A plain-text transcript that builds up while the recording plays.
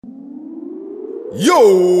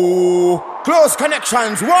Yo, close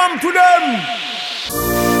connections, warm to them.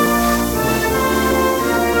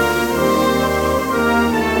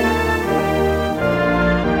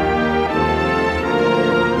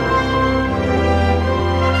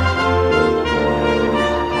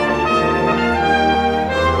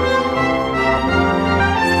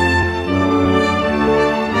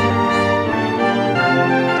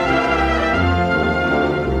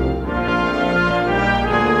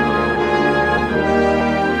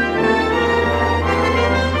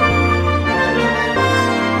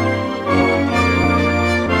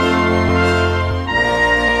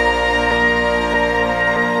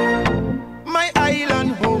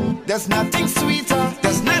 There's nothing sweeter,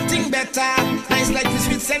 there's nothing better. Nice like this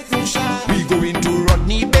with St. Lucia. We going to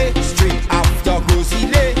Rodney Bay, straight after Rosie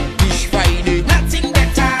Lay. Fish Friday, nothing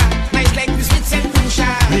better. Nice like this with St. Lucia.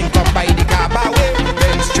 Link up by the Cabaway,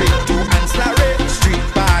 then straight to Anslare. Street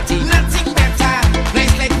party, nothing better.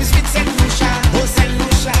 Nice like this with St. Lucia. Oh, St.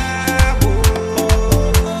 Lucia, oh,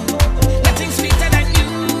 nothing sweeter than you.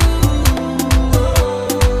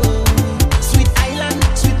 Sweet island,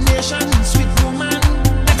 sweet nation, sweet woman.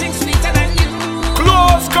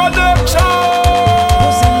 Close connection.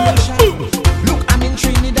 Look, I'm in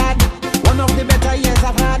Trinidad. One of the better years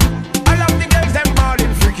I've had. I love the girls, them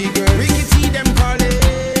balling, freaky girls. Ricky T, them calling.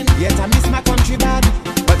 Yet I miss my country bad,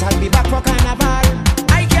 but I'll be back for carnival.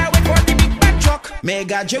 I can't wait for the big bad truck.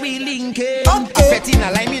 Mega Joey Lincoln. A fetting,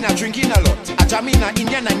 a lime in, a drinking a lot. A jam in, a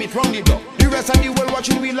Indian, I meet from the door. The rest of the world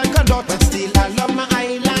watching me like a dot. But still, I love my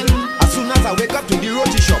island. As soon as I wake up to the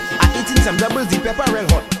roti shop, I eating some doubles, the pepper real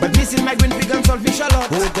hot. But missing my green pig and saltfish a lot.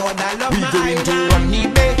 Oh God, I love my island. We going to Rodney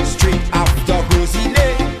Bay, straight after Rosie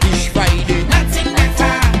Lay. Fish Friday, nothing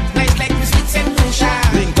better. Nice like this with St. Lucia.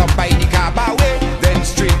 Link up by the Cabaway, then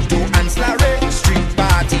straight to Anslare. Street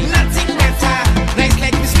party, nothing better. Nice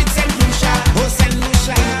like this with St. Lucia. Oh, St.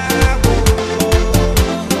 Lucia, oh,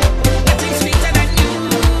 nothing sweeter than you.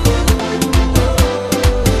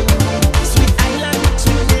 Sweet island,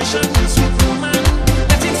 sweet nation, sweet woman.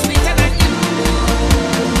 Nothing sweeter than you.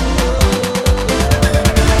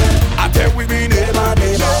 I tell with me neighbor,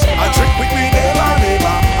 neighbor. I drink with me neighbor,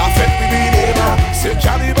 neighbor. I fed with me neighbor. Say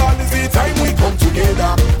carnival is the time we come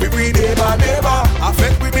together. With me neighbor, neighbor. I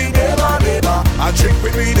fed with me neighbor, neighbor. I drink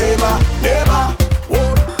with me neighbor, neighbor.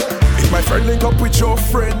 Whoa. If my friend link up with your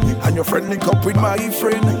friend, and your friend link up with my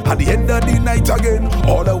friend, at the end of the night again,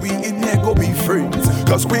 all of we in here go be friends.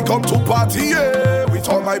 Cause we come to party, yeah, with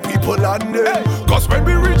all my people and them. Cause when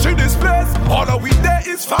we reach in this place, all of we there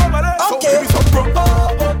is family. So give me some boom,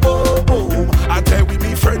 boom, boom, boom. I tell with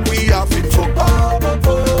me friend we have it for boom,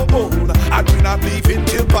 boom, boom. And we not leaving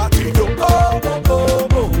till party go boom, boom,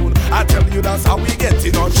 boom. I tell you that's how we get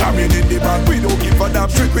it on, jamming in the band. We don't give a damn,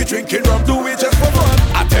 drink, we drinking rum, do it just for fun.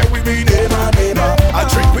 I tell with me neighbor, neighbor. I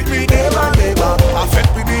drink with me neighbor, neighbor. I fed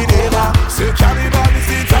with me neighbor. Say carnival is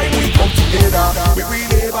the time we come together. With me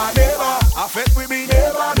neighbor, neighbor. I fed with me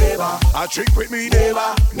neighbor, neighbor. I drink with me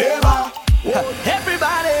neighbor, neighbor.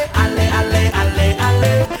 Everybody, alle, alle, alle,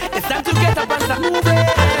 alle. It's time to get up and start moving.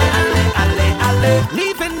 Alle, alle, alle.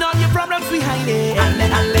 Leaving all your problems behind it. Alle,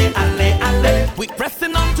 alle, alle, alle. We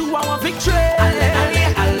pressing on to our victory. Alle,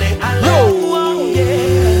 alle, alle, alle. Oh,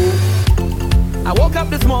 yeah. I woke up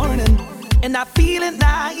this morning and I feeling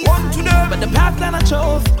nice. But the path that I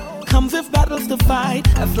chose comes with battles to fight.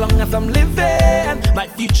 As long as I'm living, my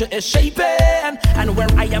future is shaping. And where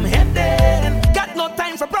I am heading, got no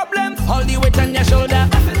time for problems. All the weight on your shoulder,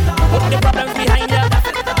 put the problems behind you.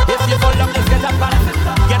 If you fall down, just get up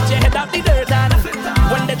and get your head out the dirt. And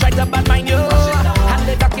when they try to bad mind you, and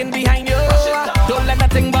they talking behind you, don't let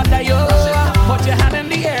nothing bother you. Put your hand in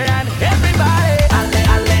the air and everybody, alle,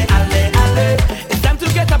 alle, alle, alle. It's time to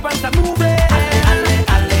get up and start moving. Alle,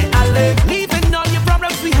 alle, alle. Leaving all your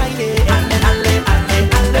problems behind it. Alle, alle, alle,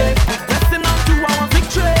 alle. We're pressing on to our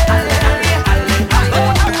victory. Alle, alle, alle, alle.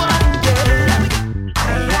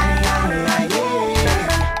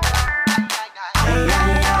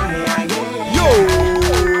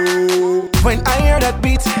 When I hear that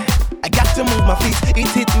beat, I got to move my feet. It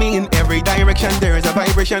hit me in every direction. There's a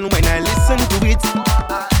vibration when I listen to it.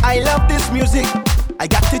 I love this music. I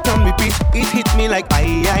got it on repeat. It hit me like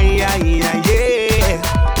yeah.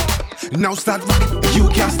 Now start rocking, you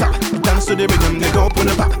can't stop. Dance to the rhythm, they go pull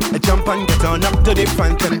it back. Jump and get on up to the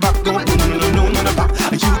front and back. Go no back.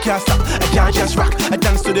 You can't stop, I can't just rock.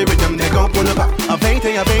 Dance to the rhythm, they go pull it back.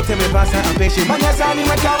 Aveite, me pasa, aveixe. Manhasani,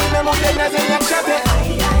 my cow, me montaña, se llama chate.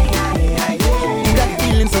 That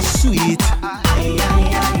feeling so sweet.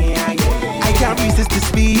 I can't resist the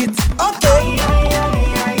speed. Okay.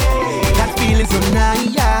 That feeling so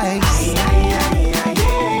nice.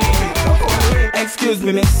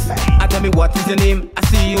 Excuse me, miss. Tell me what is your name? I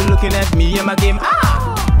see you looking at me in my game.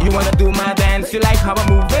 You wanna do my dance? You like how I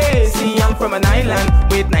move it? See, I'm from an island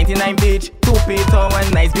with 99 beach, 2 pito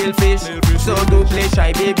and nice billfish. So do play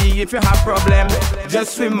shy, baby. If you have problem,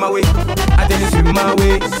 just swim my way. I tell you swim my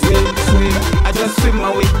way, swim, swim. I just swim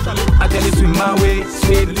my way. I tell you swim my way,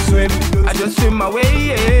 swim, swim. I just swim my way,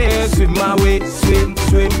 yeah. Swim my way, swim,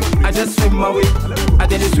 swim. I just swim my way. I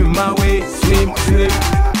tell you swim my way, swim, swim.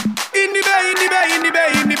 In the bay, in the bay, in the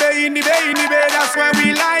bay, in the bay, in the bay, in the bay, that's where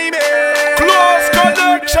we lime it. Close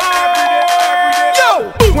connection. Yo!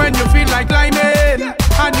 When you feel like liming,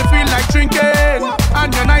 and you feel like drinking,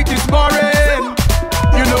 and your night is boring,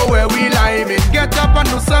 you know where we liming. Get up and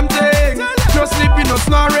do something. No sleeping, no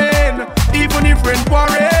snoring, even if rain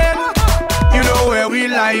pouring. You know where we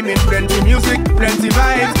liming. Plenty music, plenty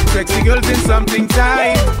vibes, sexy girls in something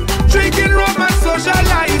tight. Drinking rum and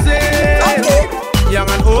socializing. Okay. Young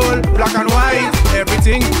and old, black and white,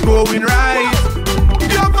 everything going right.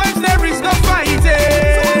 Your vibes, there is no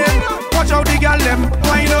fighting. Watch out the gal them,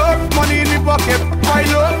 wind up. Money in the pocket,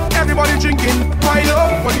 pile up. Everybody drinking, pile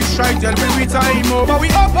up. But it's right till we time up. But we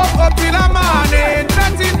up till the morning.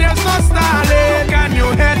 Nothing there's no stalling. Can you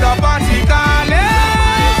head up party calling?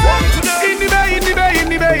 In the bay, in the bay, in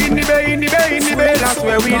the bay, in the bay, in the bay, in the bay, that's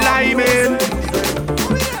where we liming.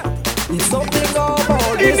 It's something about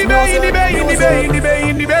in the bay, in the bay, in the bay, in the bay,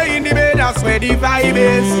 in the bay, in the bay, that's where the vibe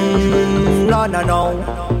is. No, no, no.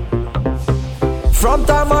 From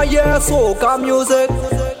time I hear soca music,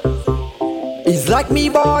 it's like me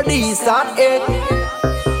body start ache.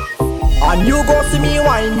 And you go see me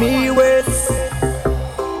wind me waist,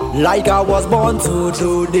 like I was born to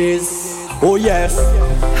do this. Oh yes,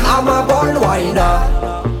 I'm a born winder.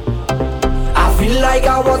 I feel like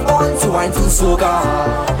I was born to wine to soca.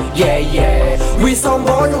 Yeah, yeah, we some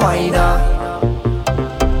born whiner.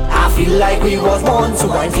 I feel like we was born to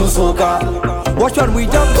wine to soca. Watch when we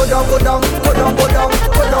just go down, go down, go down, go down,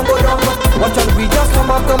 go down, go down. Watch when we just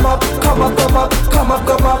come up, come up, come up, come up, come up,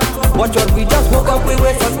 come up. Watch when we just woke up, we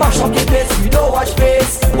wait and smash up the place. We don't watch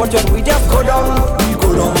face. Watch when we just go down, we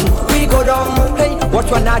go down, we go down. Hey, watch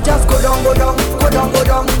when I just go down, go down, go down, go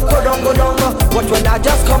down, go down, go down. Watch when I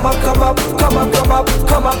just come up, come up, come up, come up,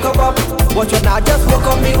 come up, come up. Watch when I just woke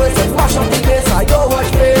up, me wait and smash up the place. I don't watch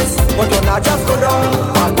face. Watch when I just go down,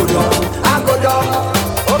 I go down, I go down.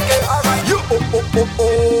 Okay, alright. You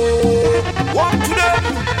walk to them.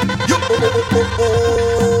 You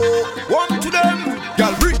walk to them.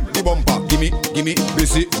 Girl, bring the bumper. Gimme,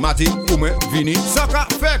 busy, Matty, Ume, Vini, Saka,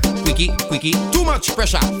 Fek, Quickie, too much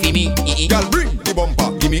pressure, Gimme, girl, bring the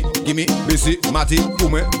bumper. Gimme, busy, Matty,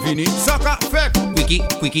 Ume, Vini, Saka, Fek,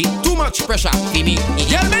 Quickie, too much pressure, Gimme,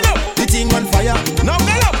 girl, me know the thing on fire. Now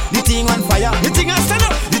go up, the thing on fire. The thing on stand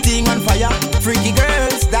up, the thing on fire. Freaky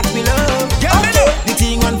girls that we love, girl, me know the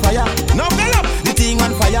thing on fire. Now go up, the thing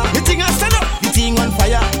on fire. The thing on stand up, the thing on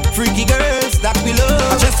fire. Freaky girls that we love.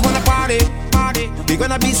 I just wanna party. We're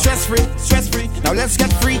gonna be stress-free. Now let's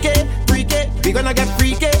get freaky. We're gonna get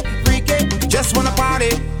freaky. Just wanna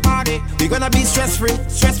party. We're gonna be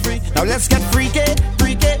stress-free. Now let's get freaky.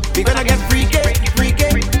 We're gonna get freaky.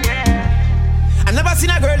 I never seen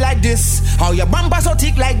a girl like this. How your bumper so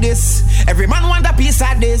thick like this? Every man want a piece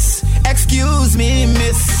of this. Excuse me,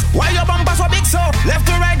 miss. Why your bumper so big so? Left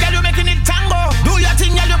to right, girl, you making it tango. Do your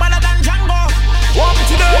thing, girl, you better than Django. Walk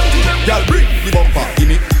to them, girl, bring the bumper.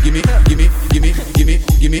 Gimme,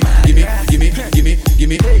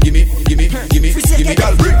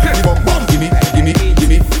 girl, bring the bumper.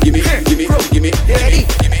 Gimme.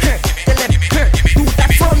 Do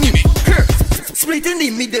that for me. Split in the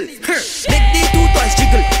middle. Make the two toys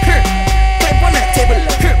jiggle. Climb on that table.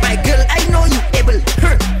 My girl, I know you able.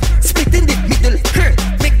 Split in the middle.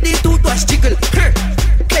 Make the two toys jiggle.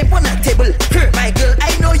 Climb on that table. My girl,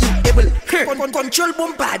 I know you able. Control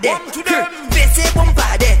bumper there. Face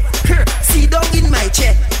bumper there. Sit down in my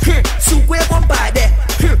chair. Sukwe bumper there.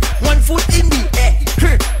 1 foot in the air.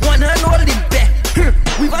 1 hand holding bear.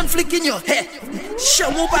 We one flick in your hair. Show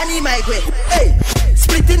up on my way. Hey,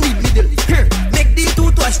 split in the middle. Make the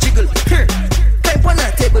two toys jiggle. Climb on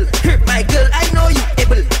a table. My girl, I know you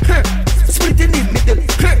able. Split in the middle.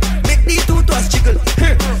 Make the two toys jiggle.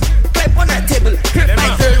 Climb on a table. My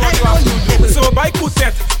girl, I know you able. So by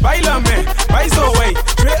Coutet, by la main, by Zoé,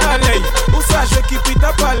 Tré Alley, Oussa je keep it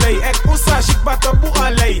up alley, ek Oussa shik bata bu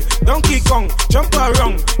alley, Donkey Kong, jump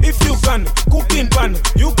around, if you can, cooking pan,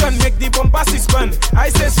 you can make the bumper spin, I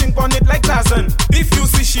say swing on it like Tarzan, if you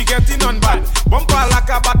see she getting on bad, bumper like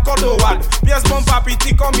a bat kodowad, pièce bumper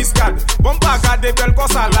piti comme iscad, bumper gade bel ko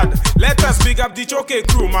salade, let us big up the choke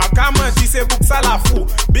crew, ma kama di se book sala fou,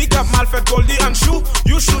 big up Malfait Goldie and Shoe,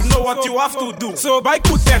 you should know what you have to do. So by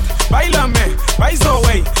Koutet, by Lamé, by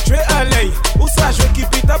Zoé, je vais aller. Où ça je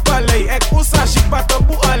keep it up aller. Ek où ça chic pas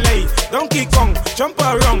pour aller. Donkey Kong, jump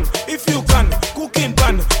around. If you can, cooking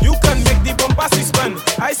pan, you can make the bumper spin.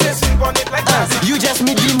 I say swing on it like that. You just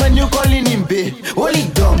meet the man you calling him bae. Holy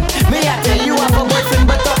dumb, may I tell you have a boyfriend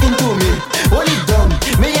but talking to me. Holy dumb,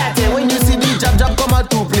 may I tell when you see the jab come out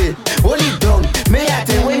to play. Holy dumb, may I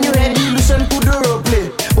tell when you hear the illusion to the role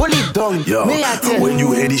play. Holy dumb, may I tell when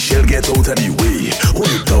you hear the shell get out of the way.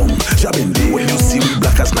 Holy dumb, jabbing day. When you see me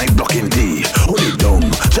black as night blocking day. Holy dumb,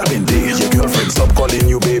 jabbing day. Your girlfriend stop calling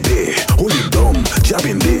you baby. Holy dumb,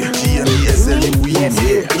 jabbing day. G-M-E-S-L-U-E,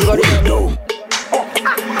 yeah. Holy dumb.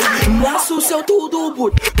 Na sou seu tudo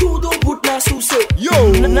boot na sou seu. Yo,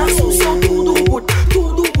 na sou seu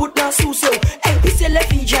tudo boot na sou seu. Ei, pisse le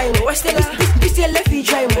fijai mo, este la. Pisse le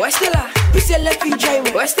fijai mo, este la. Pisse le fijai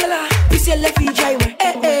mo, este la. Pisse le fijai mo.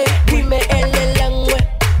 Oui me elle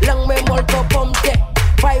langwe molto pomte.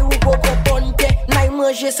 Pai ou boko ponte. Nai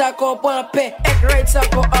manger sa ko pampe. Ek right sa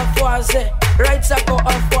ko afwaze. Right sa ko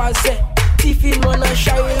afwaze. Tiffin mon a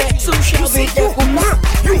shaile. So shabe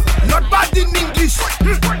You not bad in English,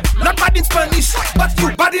 not bad in Spanish, but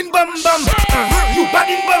you bad in bum bum. You bad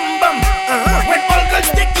in bum bum. When all girls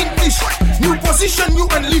take English, new position you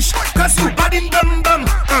unleash. Cause you bad in bum bum.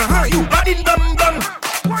 You bad in bum bum.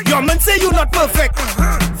 Your man say you not perfect.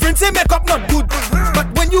 Friends say makeup not good. But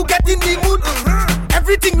when you get in the mood,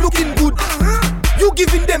 everything looking good. You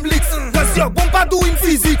giving them licks, cause your bumper doing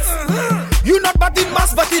physics. You not bad in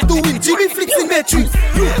mass, but you doing Jimmy flicks in Matrix.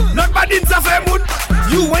 You not bad in Zafamoon.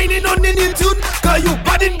 You whining on the new tune, cause you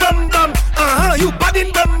bad in dum dum. You bad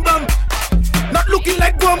in dum dum. Not looking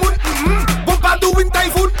like Guamun. Bumper doing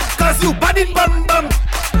typhoon, cause you bad in bum bum.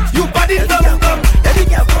 You bad in dum dum.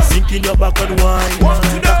 Sink in your back and wine.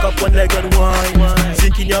 Back up one leg and wine.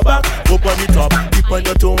 Sink in your back, up on the top. Dip on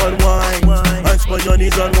your toe and wine. Hands on your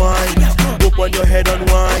knees and wine. Up on your head and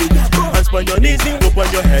wine. Hands on your knees, up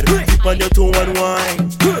on your head. Dip on your toe and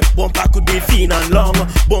wine. Bumper could be thin and long.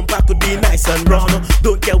 Bumper could be nice and round.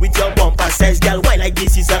 Don't care with your bumper says, girl, why like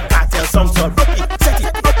this is a cartel. Some sort. Rock it, set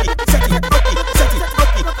it, rock it, set it, rock it, set it,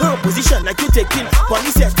 rock it. Position like you taking.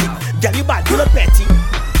 Police set it. Girl, you bad, you look petty.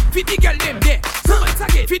 Feed the girl them there.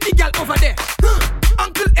 Feed the girl over there.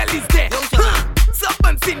 Uncle Ellie's there.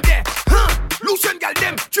 Serpents in there. Lucian girl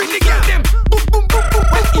them. Treat the girl them. Boom boom boom boom.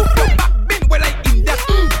 Well, if you back bend, well I in that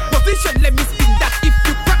position, let me spin that. If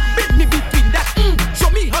you crack bend me between that. Show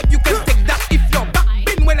me how you can take that. If your back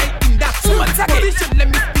bend, well I in that position,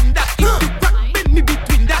 let me spin that. If you crack bend me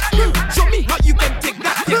between that. Show me how you can take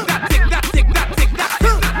that. Take that, take that, take that, take that,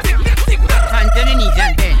 take that, take that, take that. Hand to the knees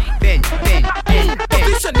and bend.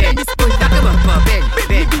 Position, let me spin that.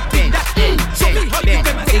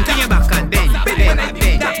 Into your back and bend. Hand to the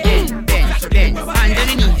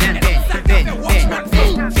knees and bend.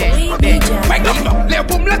 Wake up, les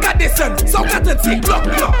boum la garde descend, sans qu'attendre c'est clock.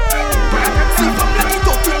 Si femme la qui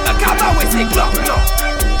t'occupe, la cabane ouais c'est clock.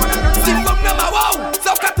 Si femme la ma wow,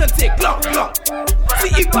 sans qu'attendre c'est clock. Si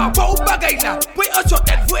il va pas au bagay là, puis un shot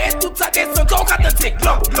elle voit toute sa descend, sans qu'attendre c'est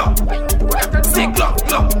clock. C'est clock,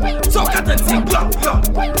 sans qu'attendre c'est clock.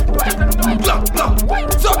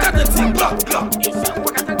 Sans qu'attendre c'est clock.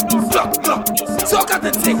 So got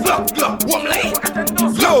the tick clock, warm lay,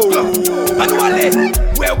 and wale,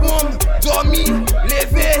 we warm, dormi,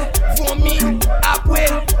 levé, vomi, après,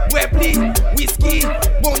 we pli, whisky,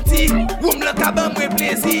 bonti, warm le tabac, moi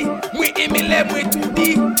plaisir, moi aimer les, moi tout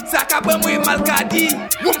dit, ça cabane, moi mal cadi,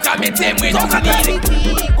 warm kamete, moi tout dit.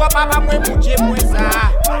 Quoi papa, moi bouger, moi ça.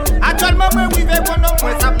 Actuellement, moi oui, mon nom,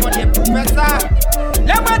 moi ça, moi j'ai pour faire ça.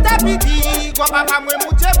 Les moi t'habiti, quoi papa, moi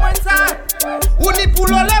bouger, moi ça. Ou ni pour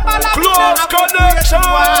le bala. Close connection.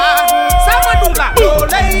 Ça me double.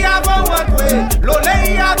 L'olé avant one way. L'olé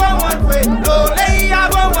avant one way. L'olé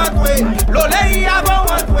avant one way. L'olé avant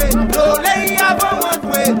one way. L'olé avant one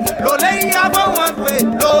way. L'olé avant one way.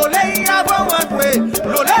 L'olé avant one way.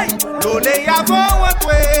 L'olé avant one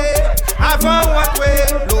way. Avant one way.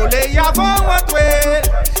 L'olé avant one way.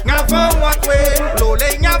 Avant one way. L'olé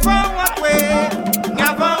avant one way.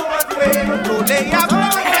 Avant one way. L'olé avant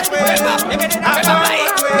one way.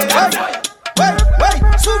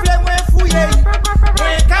 Soufflez-moi fouillé,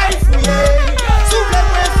 moi caille fouillé.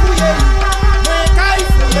 Soufflez-moi fouillé, moi caille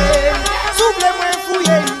fouillé. Soufflez-moi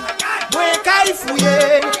fouillé, moi caille fouillé.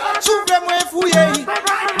 Soufflez-moi fouillé,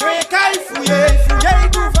 moi caille fouillé. Fouillé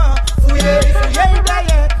devant, fouillé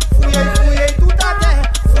derrière, fouillé tout à terre,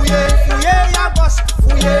 fouillé à bosse,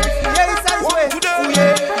 fouillé ça joué, fouillé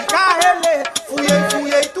carrelé,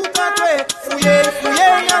 fouillé tout en toi, fouillé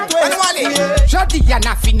en toi. Jodi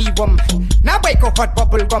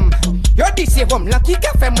rum. Lucky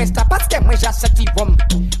café, moi stop parce que moi j'achète du rum.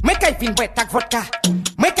 Moi qu'aille vin boire tak vodka.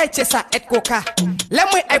 Moi qu'aille chase ça et coca. Là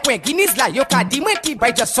moi aille point Guinness là, yo ka di moi ti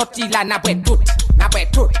bay just sorti là na boire tout. Na boire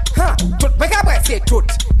tout. Ha, tout moi ka boire c'est tout.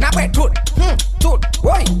 Na boire tout. Tout.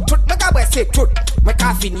 Oi, tout moi ka boire c'est tout. Moi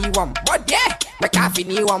ka fini rum. But yeah, moi ka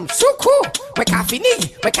fini rum. Suku. Moi ka fini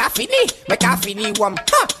rum.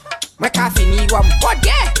 Ha. Moi ka fini rum. But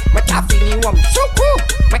yeah, moi ka fini rum. Suku.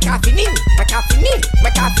 Moi ka fini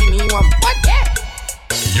rum. But yeah.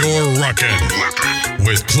 You're rockin'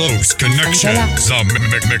 with Close Connections, the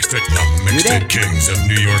mixtape kings of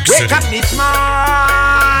New York City. Wake up this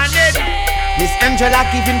morning, Miss Angela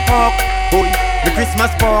giving pork, boy, the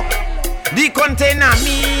Christmas pork. The container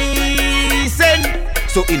missing.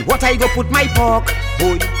 So in what I go put my pork,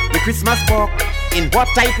 boy, the Christmas pork. In what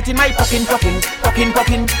I put in my pocket.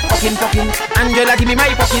 Angela give me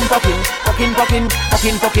my pocket.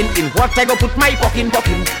 In what I go put my pocket.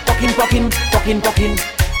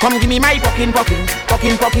 Come give me my pocket. In what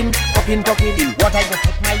I go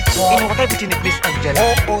put my pork. In what I put in it, Miss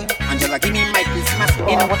Angela. Oh, Angela give me my Christmas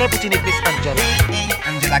pork. In what I put in it, Miss Angela.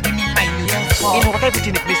 Angela give me my New Year's pork. In what I put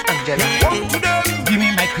in it, Miss Angela. Give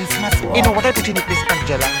me my Christmas pork. In what I put in it, Miss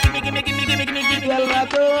Angela. Give me.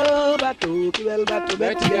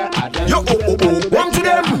 Yo, one to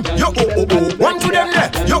them. Yo, one to them.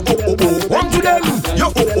 Yo, one to them. Yo,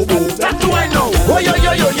 that do I know. Oh, yo.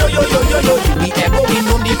 We ever win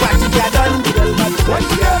on the party done. One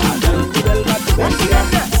to them.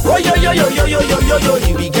 Oh, yo.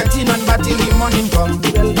 You be getting on battle the morning come.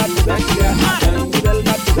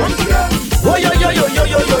 One to them. Oh, yo.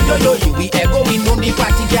 You be ever win on the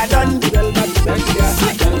party done.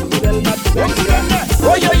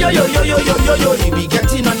 Oh, yo, you be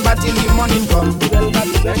getting on but till the morning come.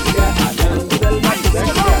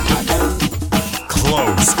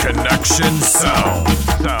 Close Connection sound.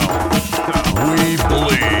 We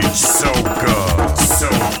bleed so good.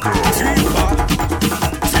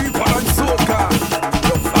 Teapot and soca.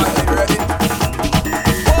 You're finally ready.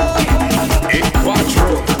 Quattro.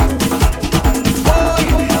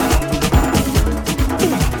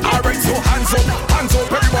 Alright, so hands up,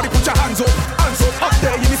 everybody put your hands up. Up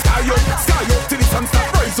there in the sky up till the sun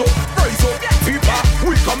start rise up. People,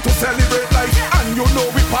 we come to celebrate life, and you know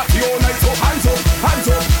we party all night. So hands up,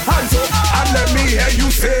 and let me hear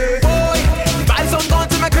you say, boy, vibes on gone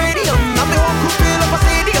to my cranium. I'm the one who fill up a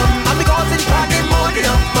stadium. I'm the causing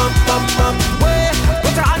pandemonium. Way,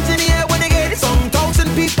 put your hands in the air when they get it song.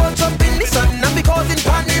 1,000 people jump in the sun. I'm the causing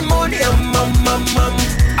pandemonium.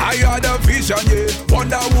 I had a vision, yeah, one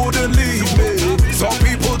that wouldn't leave me. Some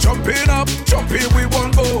people jumping with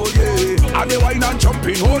one goal, yeah. And they whine and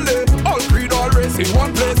jumping holy. All creed, all race in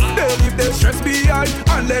one place. They leave their stress behind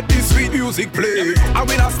and let this sweet music play. And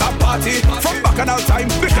we not stop party from back in our time.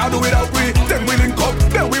 We can't do without we. Then we link up,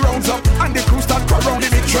 then we round up, and the crew start crawl round the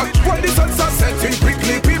big truck. When the sun starts setting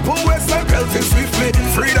quickly, people waste like pelting swiftly.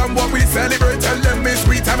 Freedom, what we celebrate, tell them it's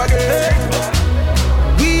sweet time again.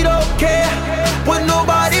 We don't care what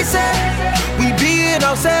nobody say. We being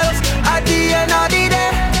ourselves at the end of the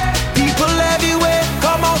day. People everywhere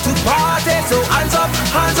come out to party. So hands up,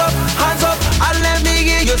 and let me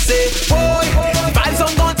hear you say, boy, vibes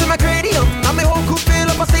on gone to my cranium. And my whole crew fill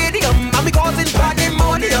up a stadium. And we causing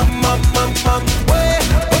pandemonium. Way,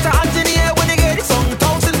 put your hands in the air when you get it song.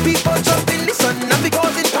 1,000 people jump in the sun. And we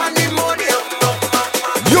causing pandemonium.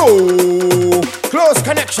 Yo, Close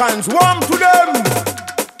Connections, warm to them.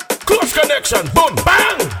 Close Connection, boom,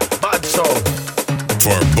 bang, bad song.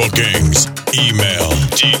 For bookings, email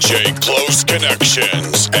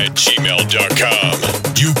djcloseconnections@gmail.com.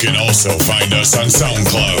 You can also find us on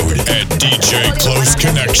SoundCloud at DJ Close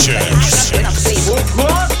Connections.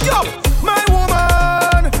 Yo, my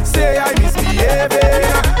woman say I misbehaving.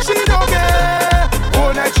 She don't care.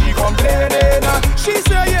 All night she complaining. She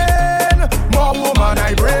saying more woman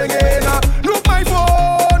I bring in. Look my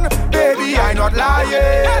phone, baby I not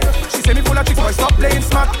lying. She say me full of tricks, boy stop playing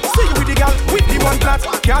smart. See you with the girl with the one flat.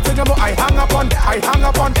 Can't tell you but I hang up on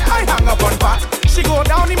part. She go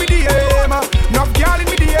down in me DM. Enough girl in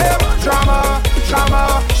me DM. Drama.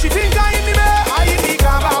 She think I in the bed. I in the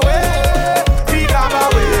gaba way.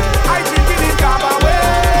 I drink in the gaba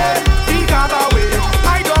way.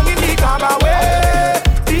 I don't in the gaba way.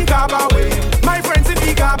 My friends in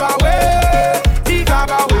the gaba way. We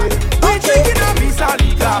drinking a Visa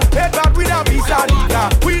Liga. Head back with a Visa Liga.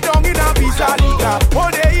 We don't in a Visa Liga.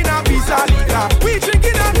 One day in a Visa Liga. We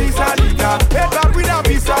drinking a Visa Liga. Head back with a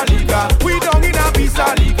Visa Liga. We don't in a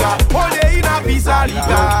Visa Liga. One day in a Visa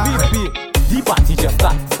Liga. The party just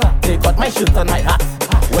start. Take out my shirt and my hat.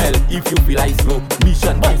 Well, if you feel like slow,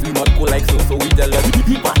 mission boys we not go like so. So we tell them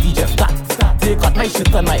the party just start.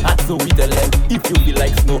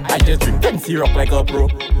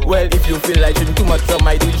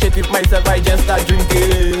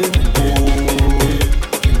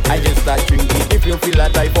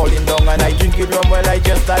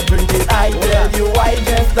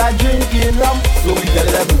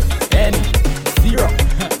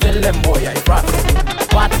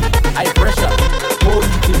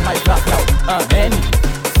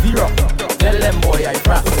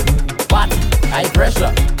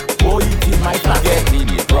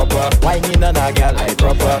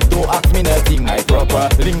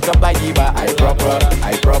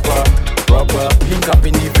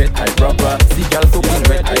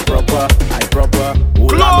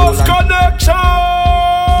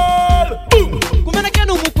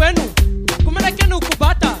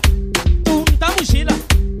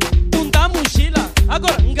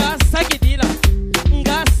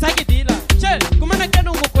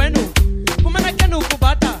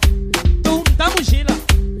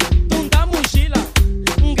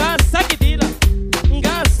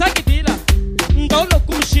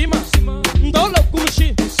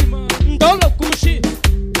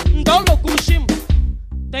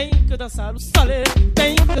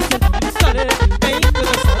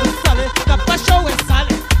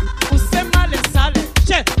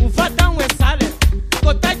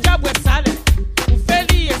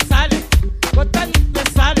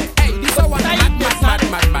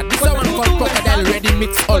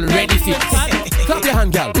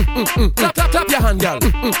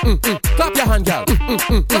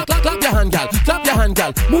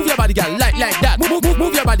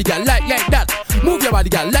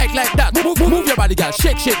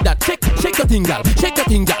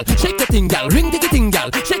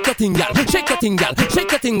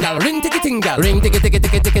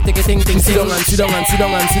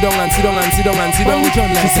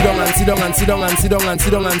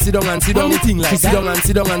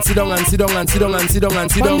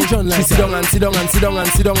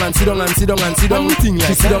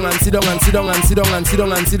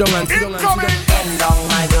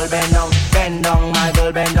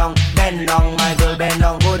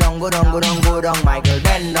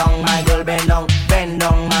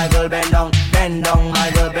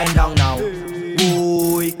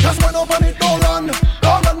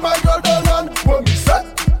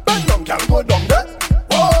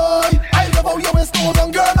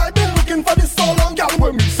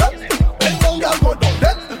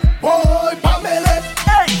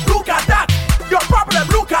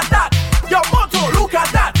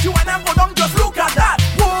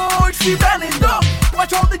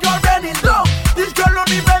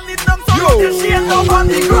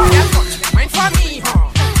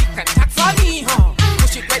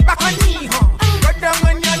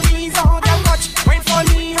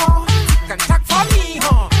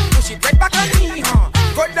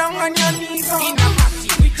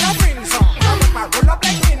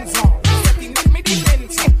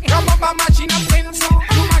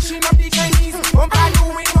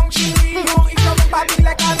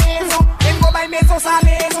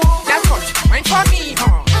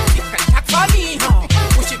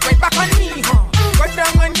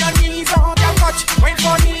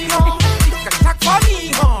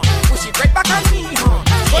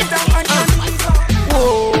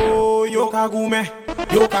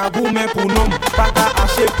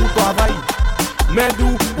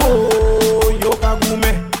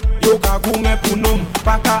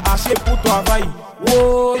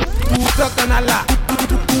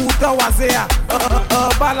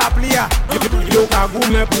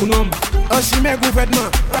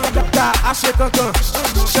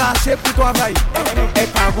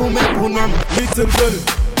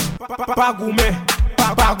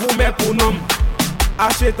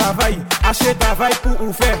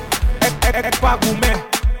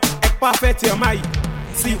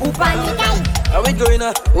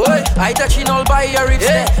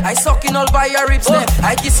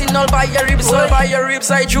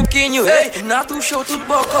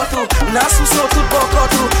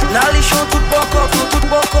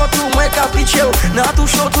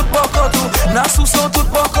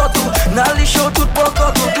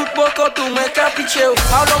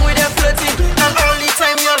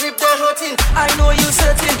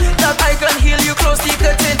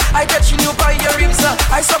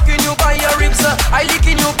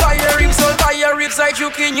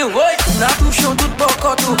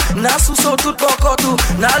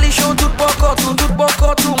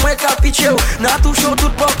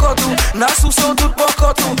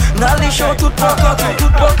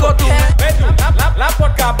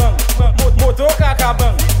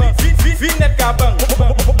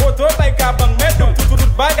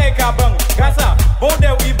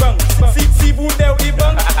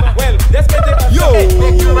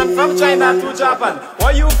 China to Japan.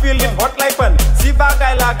 Why you feel it hot like pan? Si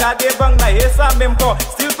bagay la gade bang na hesa mem ko.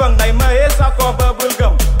 Still bang na ma hesa ko bubble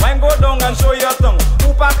gum. Wine go down and show your tongue.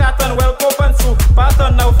 Upa katan well kopan su.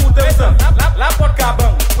 Pattern now foot them. La pot ka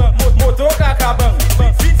bang. Moto ka bang.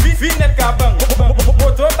 Finet ka bang.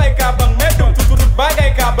 Moto bike ka bang. Medu tutut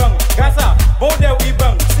bagay ka bang. Gasa bodel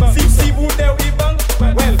ibang. Si bodel ibang.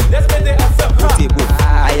 Well, let's get the answer.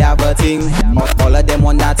 I have a thing. All of them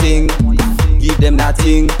want that thing. Give them that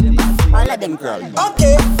thing. All of them cry.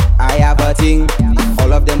 Okay. I have a thing.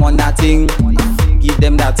 All of them want that thing. Give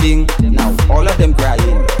them that thing. Now all of them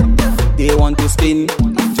crying. They want to spin,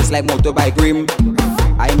 just like motorbike rim.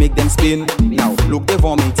 I make them spin. Now look, they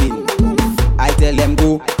vomiting. I tell them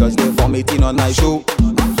go, cause they vomiting on my show.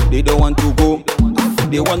 They don't want to go.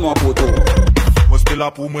 They want more photo. What's the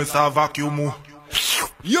la pour moi ça vacuum?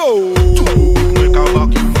 Yo! Moi ka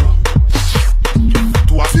vacuum.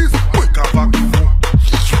 Toi assise, moi ka vacuum.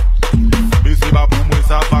 Mais c'est pas pour moi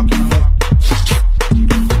ça vacuum.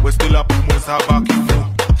 What's the la pour moi ça vacuum?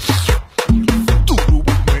 Tout le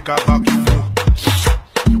moi ka vacuum.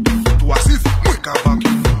 Toi assise, moi ka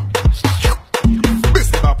vacuum. Mais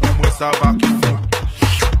c'est pas pour moi ça vacuum.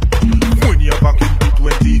 Moi ni a vacuum tout 20,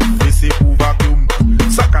 mais c'est pour vacuum.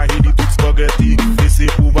 Ça ka hidi tout spaghetti, mais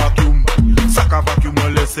c'est pour vacuum. Ça ka vacuum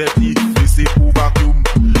le seti, mais c'est pour vacuum.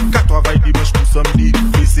 Quand toi vaille dimanche pour samedi,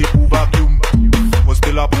 mais c'est pour vacuum. Moi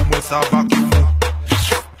c'était là pour moi ça vacuum.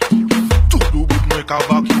 Tout le bout moi ka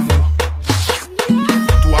vacuum.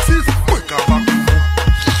 Toi assise, moi ka vacuum.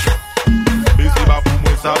 Mais c'est pas pour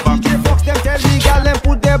moi ça vacuum. Fox them tell the gal them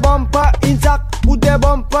put their bumper intact, put their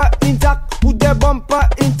bumper intact, put their bumper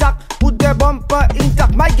intact, put their bumper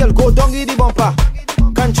intact. My girl go down in the bumper,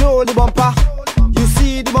 control the bumper. You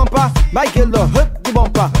see the bumper, my girl don't hurt the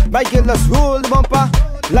bumper. My girl just roll the bumper,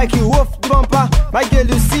 like you off the bumper. My girl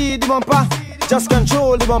you see the bumper, just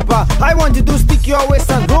control the bumper. I want you to stick your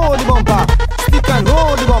waist and roll the bumper. Stick and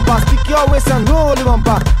roll the bumper, stick your waist and roll the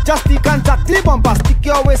bumper. Just stick and tack the bumper, stick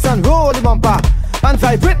your waist and roll the bumper. And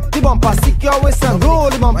vibrate the bumper, stick your waist and roll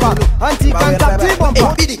the bumper. And stick and tack the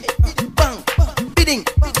bumper. Bidding, bang, bidding,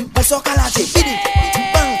 bosso calage, bidding,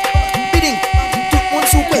 bang, bidding, tout le monde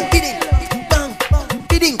soupe, bidding, bang,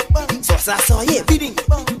 bidding, so ça sort, yeah, bidding,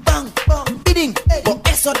 bang, bidding, bon,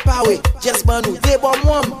 elle sort pas, ouais, just ban nous, des bons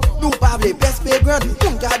mois, nous parlons, best pay grand,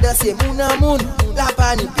 moun ka danser, moun a moun, la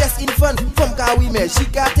pani, best in fun, femme ka oui, mais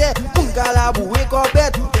chicate, moun ka la boue,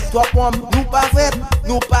 cobette, toi pomme, nous pas fait,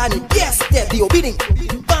 nous pani, yes, tête, yo, bidding,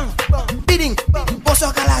 bang, bidding,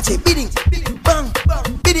 bosso calage, bidding, bang,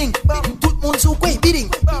 bidding, tout le monde sous quoi, bidding,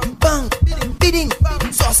 bang, bidding,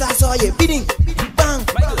 so ça sort, yeah, bidding, bang,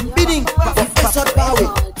 bidding, bon, elle sort pas, ouais.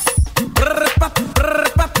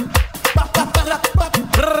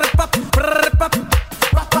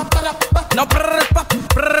 Now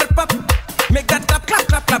make that clap,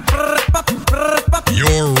 clap, clap, clap.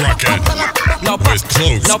 You're rockin' with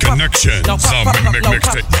Close Connection, the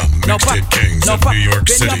Mixtape Kings of New York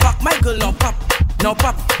City. My girl, no pop, no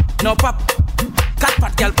pop, no pop. Cat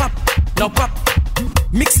pat, girl, pop, no pop.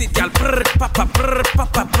 Mix it, girl, pop, pop, pop,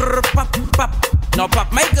 pop, pop, pop. No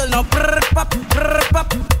pop, my girl, no pop, pop,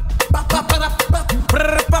 pop, pop, pop, pop.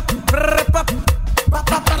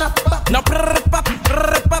 No pop,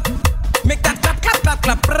 pop. Make that clap, clap,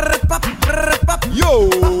 clap, clap, pop. Yo!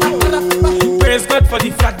 Praise God for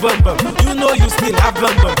the fat bum bum. You know you still have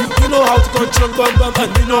bum bum. You know how to control bum bum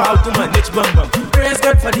and you know how to manage bum bum. Praise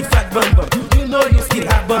God for the fat bum bum. You know you still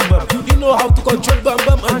have bum bum. You know how to control bum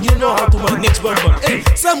bum and you know how to manage bum bum. Hey,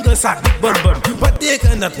 some girls have big bum bum, but they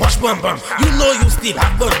cannot wash bum bum. You know you still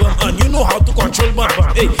have bum bum and you know how to control bum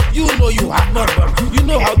bum. Hey, you know you have bum bum. You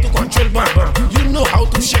know how to control bum bum. You know how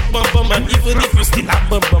to shake bum bum and even if you still have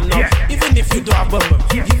bum bum now, even if you don't have bum bum,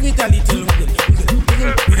 give it a little wiggle.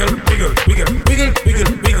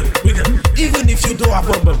 Even if you don't have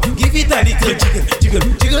bum bum, give it a little jiggle.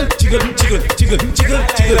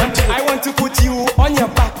 I want to put you on your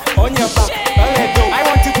back, I want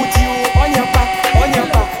to put you on your back,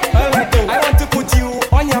 I want to put you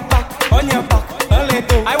on your back,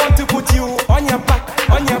 I want to put you on your back,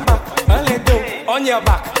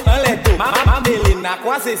 Mamelina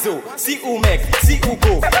quase zo, si ou make, si ou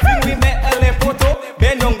go. When we met a poto,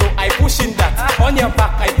 benongo, I pushing that. On your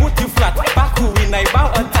back, I put you flat. Back who win, I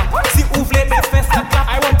bow attack. Si ou flip, let's fest a clap.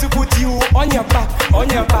 I want to put you on your back, a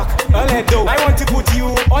ledo. I want to put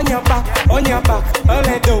you on your back, a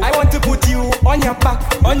ledo. I want to put you on your back,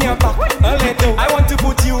 a ledo. I want to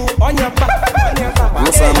put you on your back,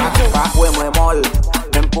 Back where my mall.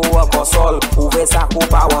 Them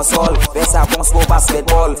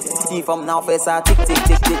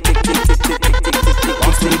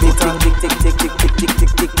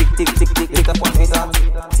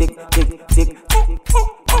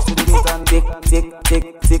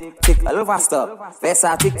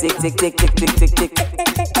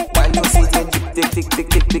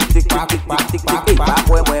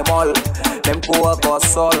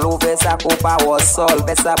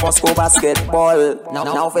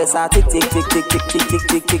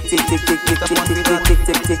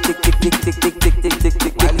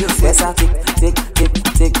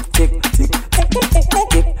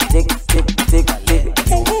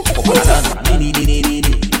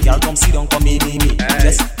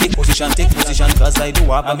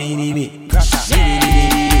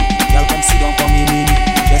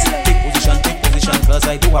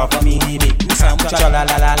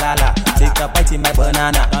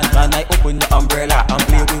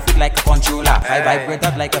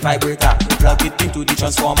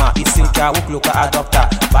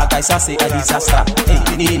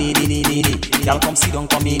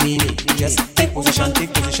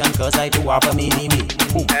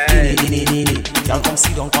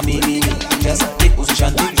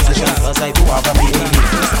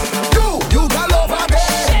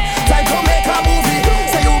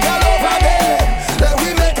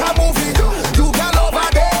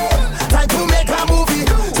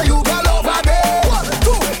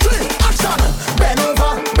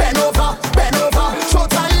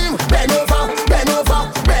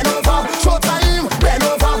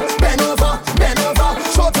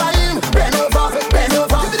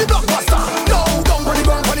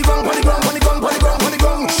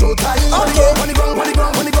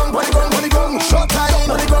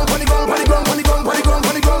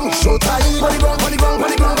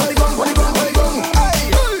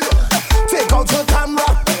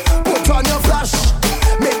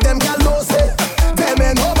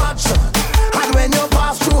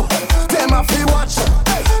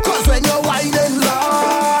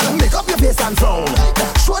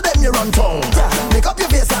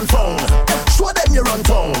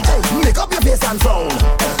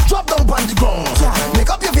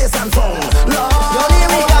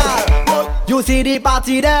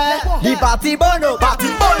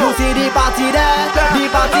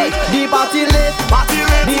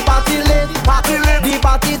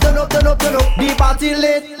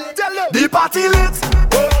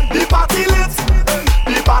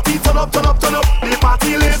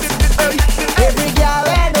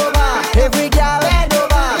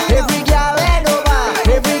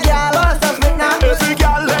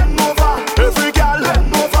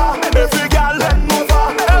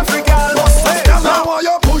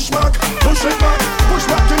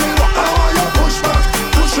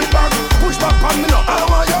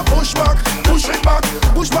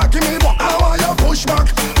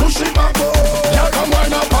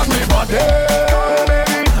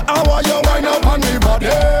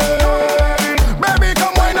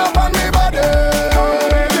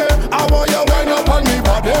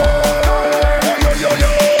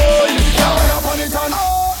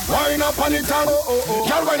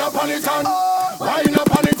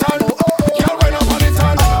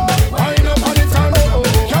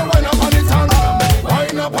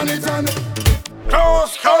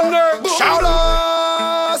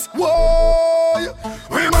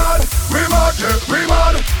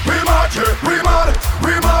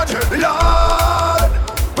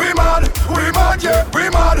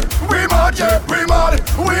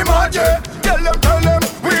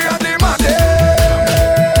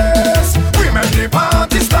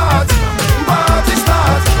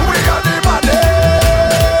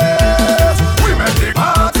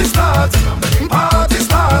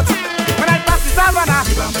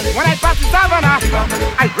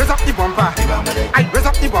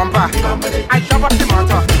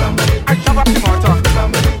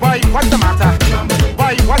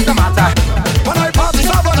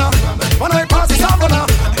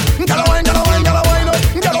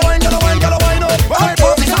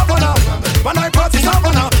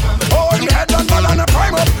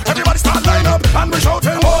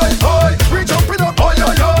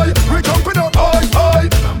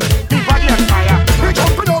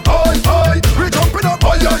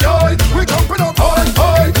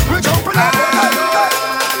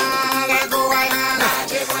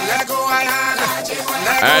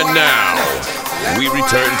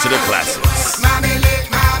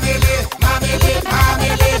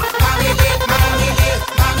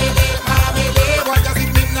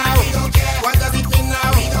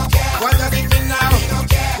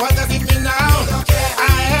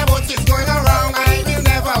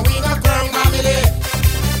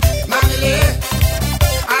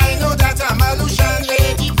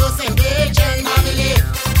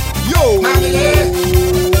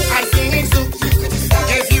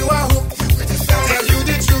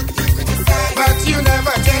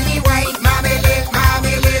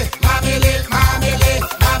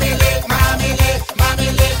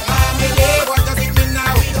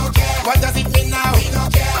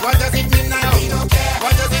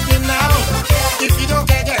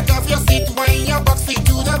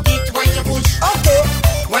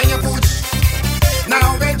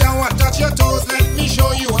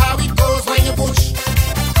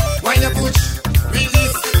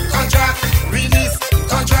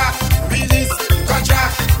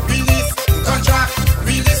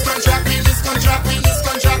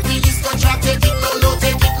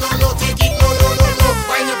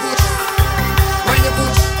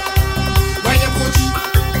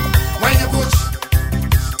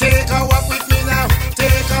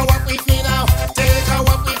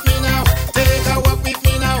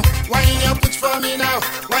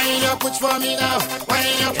push for me now?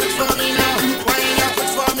 Wine your push for me now? Wine your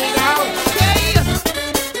push for me now?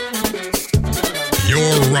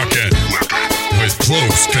 You're rockin' with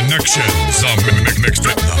Close Connections on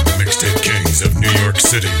Mixtape Kings of New York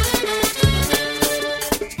City.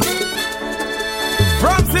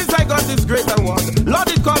 From since I got this great award, Lord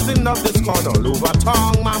is causing up this corner all over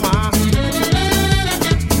tongue, mama.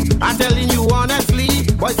 I'm telling you honestly,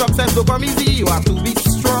 boy, success don't come easy. You have to be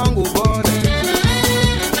strong, oh God.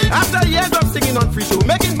 After years of singing on free show,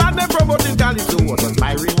 making bad men promoting Calypso, what was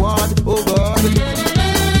my reward, oh God?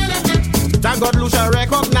 Thank God Lucia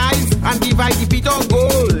recognized and give I the Peter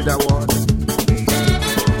Gold Award.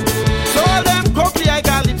 So all them cocky I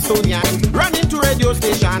Calypsonian run into radio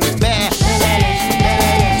station, bear.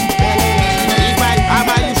 If I have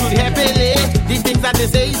you should happily, the things that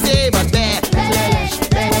they say, but bear.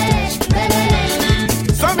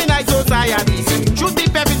 Some in high society should be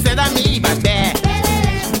pepping said at me, but bear.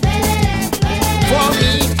 For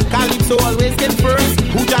me, Calypso always came first.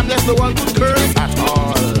 Who jam bless no one could curse at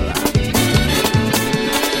all.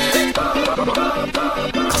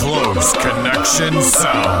 Close Connection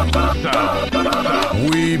Sound.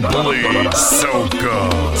 We bleed so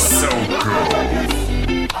good, so good.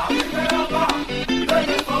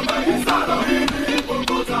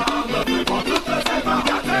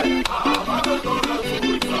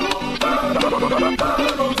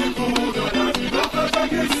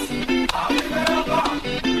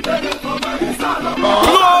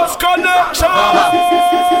 Close Connection.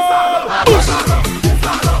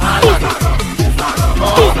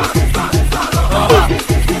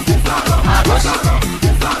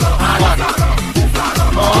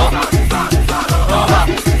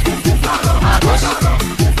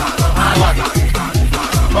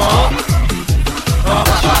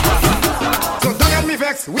 So don't get me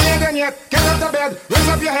vexed, we ain't done yet. Get out of bed, raise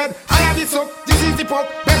up your head. I have this up, this is the pop.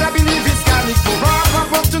 Better believe it's Calypso.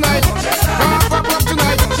 Rock up tonight, rock up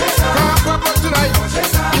tonight, rock up tonight.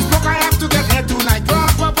 It's book I have to get head tonight.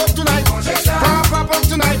 Rock up tonight, rock up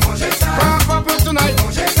tonight, rock up tonight.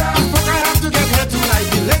 It's book I have to get head tonight.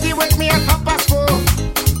 The lady wake me at 4:30.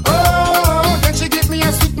 Oh, then she give me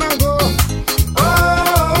a sweet mango.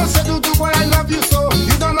 Oh, say do boy I love you so.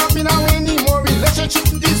 You don't love me now anymore. Relationship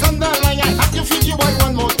is underlying. I have to feed you boy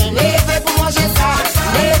one more time. Levez pour manger ça,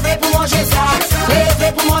 levez pour manger ça,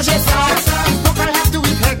 levez pour manger ça. It's book I have to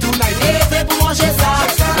eat head tonight. Levez pour manger ça,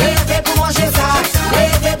 levez pour manger ça,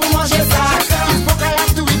 levez pour manger ça. It's book I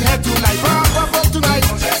have to eat head tonight. Pop up tonight,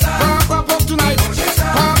 pop up tonight,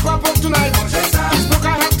 pop up tonight. It's book I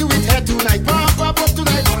have to eat head tonight. Pop up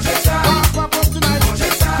tonight, pop up tonight,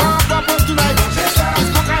 pop up tonight. It's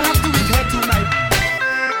book I have to eat head tonight.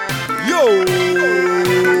 Yo.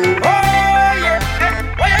 Oh yeah,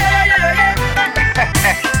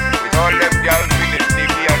 with all them girls with the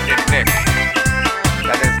sneaky on the neck.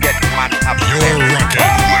 That is get man up. You're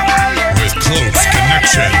rockin' with Close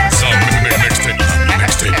Connections on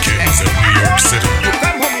Mixtape Kings of New York City. You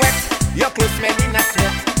come home wet, your clothes smelling a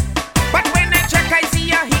sweat. But when I check, I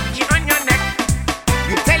see a hickey on your neck.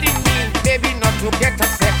 You telling me, baby, not to get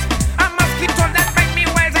upset. A mosquito that bite me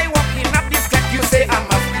while I walking up the step. You say a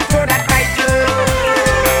mosquito that bite you.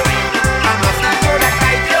 A mosquito that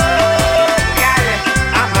bite you. Girl,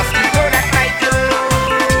 a mosquito that bite you.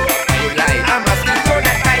 You lie. A mosquito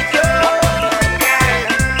that bite you.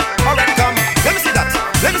 Girl. Alright, come. Let me see that.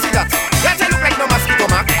 Let me see that. That I look like no mosquito,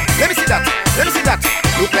 Mark. Let me see that. Let me see that.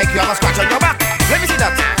 Look like you have a scratch on your back. Let me see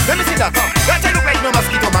that. Let me see that. That I look like no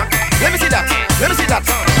mosquito, Mark. Let me see that. Let me see that.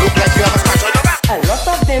 Look like you have a scratch on your back. A lot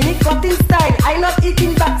of them eat cutting style. I not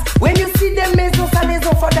eating bats. When you see them mesos and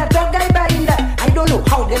mesos for that dog guy buying that. I don't know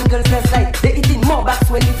how them girls dress like. They eating more bats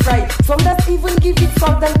when it's fried. Some just even give it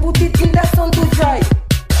salt and put it in the sun to dry.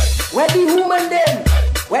 Where the woman them?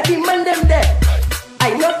 Where the man them there?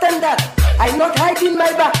 I not done that. I not hiding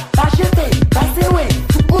my back. Pachete, passe away.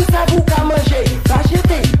 Tout le monde savou qu'à manger.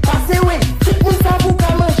 Pachete, passe away. Tout le monde savou qu'à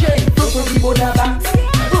manger. Don't forget about the bats.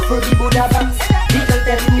 Don't forget about the bats. People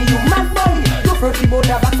telling me you mad boy. Don't forget about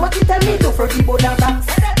the bats. What you tell me? Don't forget about the bats.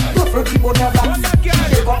 Don't forget about the bats.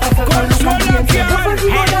 She got us a girl look at me and say, don't forget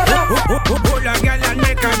about the bats. Hold a girl and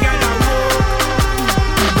make a girl a walk.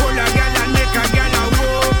 Hold a girl and make a girl a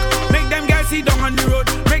walk. Make them girls sit down on the road.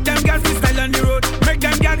 Make them girls freestyle on the road. Make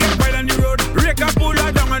them girls get wild on the road. Rake a pull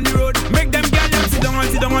her down on the road. Make them girls sit down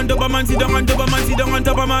on top of man, sit down on top of man, sit down on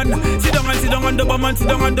top of man. Sit down on top of man, sit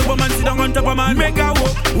down on top of man, sit down on top of man. Make a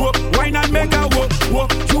walk. Why not make a walk?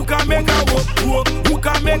 Who can make a walk? Who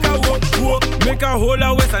can make a walk? Make a hold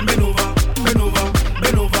her waist and bend over. Bend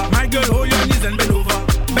over. My girl, hold your knees and bend over.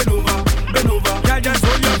 Girl, just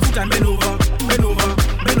hold your foot and bend over.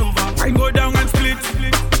 Wine go down and split.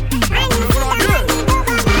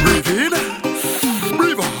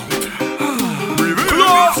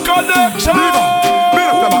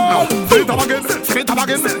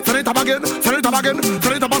 it up again, send it up again,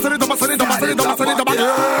 send it up, send it up, send it up, send it up, send it up again.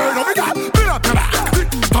 Oh my God, bring up your back, tick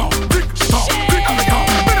tock, tick tock, tick up your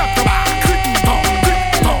back, bring up your back, tick tock,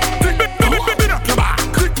 tick tock, tick bring up your back,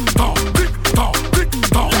 tick tock, tick tock, tick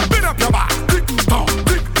tock, bring up your back, tick tock,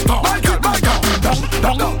 tick tock. My God,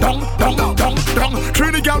 down.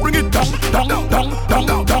 Trinity girl, bring it down.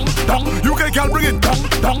 UK girl, bring it down.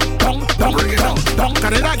 Bring it down.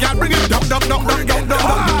 Canada girl, bring it down.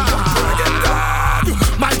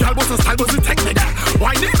 My girl was a style, was a technique.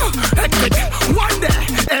 Whining, hectic, one day,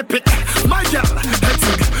 epic. My girl,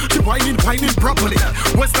 hectic. She whining properly.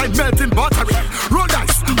 Westside melting battery. Roll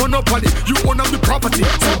dice, monopoly. You own up the property.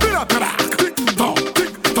 So bring up your back. Tick tock,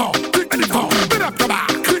 tick tock, tick tock. Bring up your back.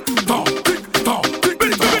 Tick tock, tick tock, tick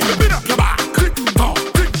tock. Bring up your back. Tick tock,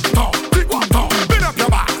 tick tock, tick tock. Bring up your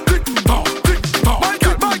back. Tick tock, tick tock. My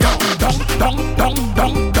girl,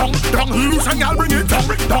 down. Lucian girl, bring it down.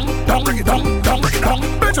 Bring it down.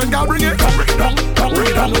 Bitchin' girl, bring it down.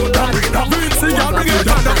 Vincy girl, bring it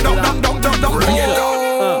down. Bring it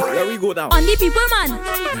down. Where we go now? On the people, man.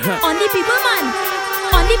 On the people, man.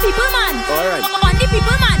 On the people, man. Alright. On the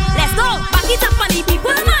people, man. Let's go. Back it up on the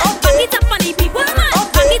people, man. Back it up on the people, man.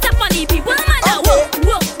 Back it up on the people, man. Now, whoa.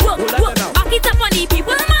 Back it up on the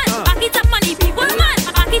people, man. Back it up on the people, man.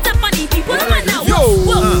 Back it up on the people, man. Now,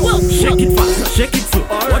 whoa. Shake it fast, shake it slow.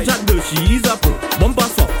 Watch that girl, she is a pro. Bumper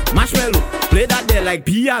soft, marshmallow. Play that there like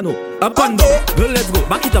piano. Up and down, girl, let's go.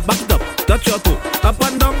 Back it up. Touch your toe. Up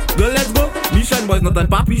and down, girl, let's go. Mission boys, not a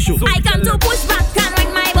papi show. I come to push back and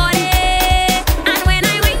ring my body. And when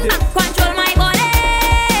I ring back, control my body.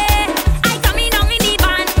 I come in down in the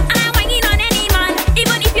van, and I'm winging on any man.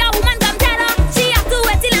 Even if your woman come tell her, she have to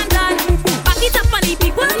wait till I'm done. Back it up on the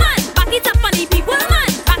people, man. Back it up on the people,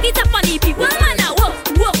 man. Back it up on the people, man. Now, whoa.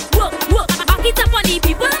 Back it up on the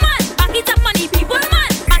people, man. Back it up on the people,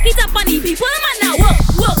 man. Back it up on the people, man. Now, whoa.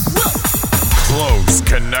 Close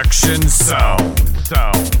connection sound.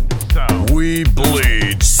 We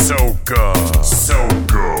bleed so good.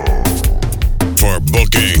 For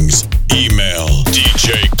bookings, email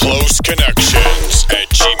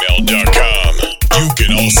djcloseconnections@gmail.com. You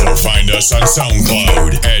can also find us on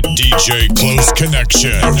SoundCloud at DJ Close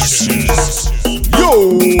Connections.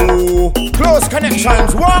 Yo, Close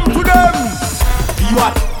Connections, warm to them. You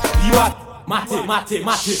what? Mate. You what?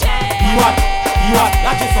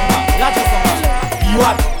 Laje songa. You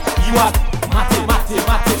what? Mate.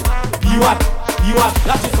 You what?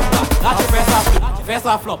 Laje songa.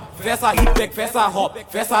 Fessa flop, fessa hip deck, fessa hop,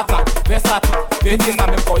 fessa tap, fessa tip. Vete sa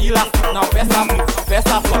même quand il a now fessa flip,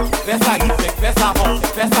 fessa flop, fessa hip deck, fessa hop,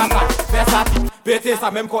 fessa tap, fessa tip. Vete sa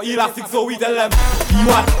même quand il a six, so we tell them. You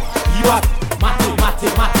what? Mate. You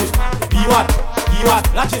what?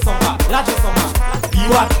 Laje songa. You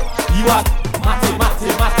what? Mate.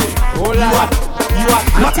 You what?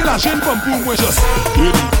 Mate la chaîne comme pour moi juste.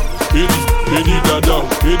 Eddie down.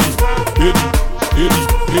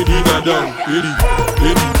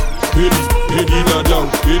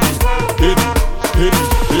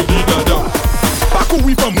 Eddie down. Pas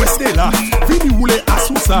courir pour moi c'est là. Vini rouler à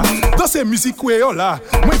sous ça. Dans ces musiques créoles là.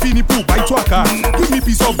 Moi vini pour buy toi car. Give me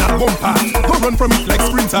piece of that bumper. Don't run from it like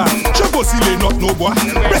sprinter. Je go see les notes no boy.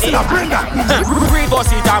 Press la Brenda.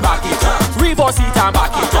 Reboss it and back it up.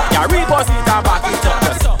 Yeah, reboss it and back it up.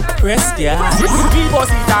 Rest yeah. Reboss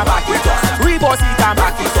it and back it up.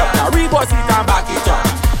 Yeah, reboss it and back it up.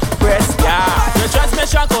 Press yeah. The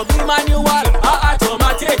transmission could be manual or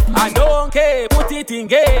automatic. And don't care, put it in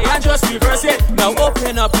gear and just reverse it. Now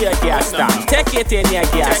open up your gas tank. Take it in your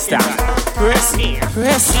gas tank. Press yeah.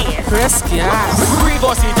 Reboss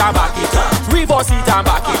it and back it up.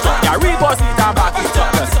 Yeah, reboss it and back it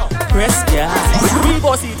up. Press yeah.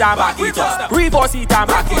 Reboss it and back it up.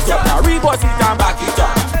 Now reboss it and back it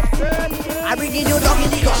up. I bringing you down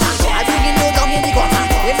in the gutter.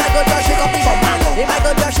 If I go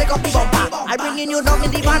just shake up the bumper. I bringing you down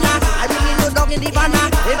in the banner.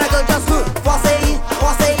 If I go just forcey.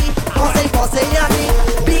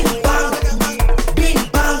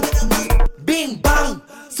 Bing bang.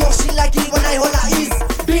 So she like it when I hold her is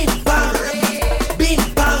bing bang.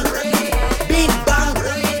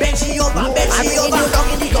 Benji over. I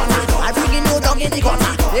bringing you down in the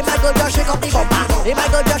gutter. If I go just shake up the bumper.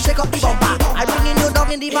 I bringing you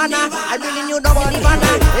down in the banner.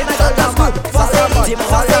 If I go just forcey.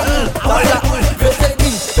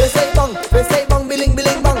 Fessey bang, billing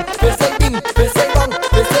bang. Fessey bang, billing bang.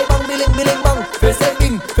 Fessey bang,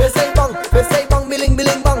 billing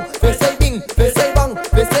bang.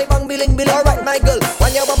 Fessey bang, billing. Alright, my girl,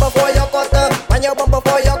 when you bump for your cutter.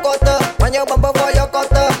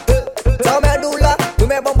 Tell me do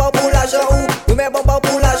me bump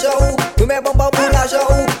pour la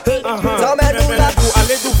joue.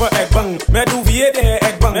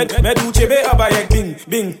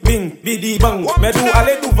 bing, bing, bidi bang. Me do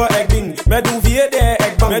alle duva egg bing. Me do vie de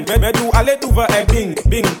egg bang. Me do alle duva egg bing,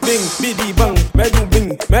 bing, bing, bidi bang. Me do bing,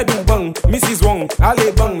 me do bang. Mrs. Wong,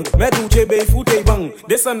 alle bang. Me do chebe fute bang.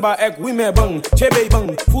 Descend by egg we me bang. Chebe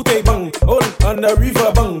bang, fute bang. All on the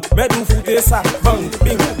river bang. Me do fute sack bang,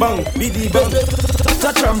 bing bang, bidi bang.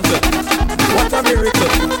 Touch trumpet, what a miracle.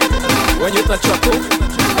 When you touch your toe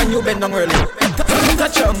and you bend down early.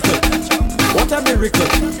 Touch trumpet, what a miracle.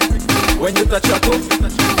 When you touch your toe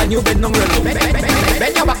and you bend down early.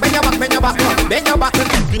 Bend your back, bend your back, bend your back, bend your back,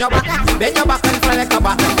 bend your back, bend your back and fly like a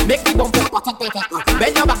bat. Make the bump up,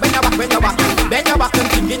 bend your back, bend your back, bend your back, bend your back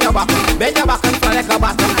and sing in your back, bend your back and fly like a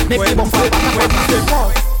bat. Make the bump up,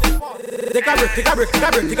 take a break, take a break, take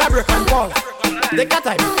a break, take a break and fall. Take a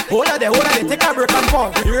time, hold on there, take a break and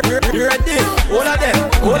fall. You ready? Hold on there,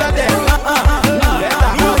 hold on there.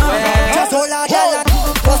 Just hold on, girl.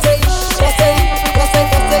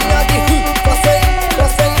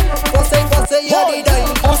 You're the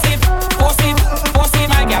dime. Pussy,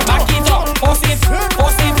 my girl, back it up. Pussy, my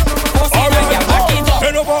girl, back it up.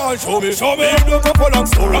 Bend over and show me. You don't go for long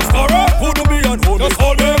story. Who do me and hold me? Just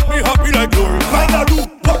hold me happy like glory. Kinda do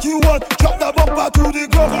what you want. Drop the bumper to the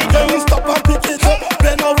ground. Then you stop and pick it up.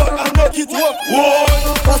 Bend over and make it work. Whoa.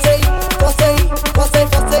 Pussy, you're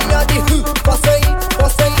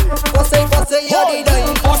the you're the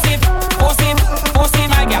dime. Pussy,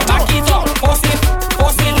 my girl, back it up. Pussy.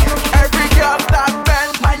 Every girl that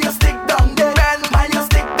bend, mind you stick down there. Bend, mind you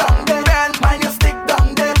stick down there. Bend, mind you stick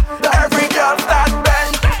down there. Every girl that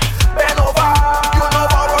bend over. You know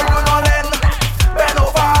borrow, you know lend. Bend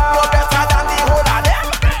over, you're better than the whole of them.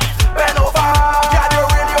 Bend over, yeah, you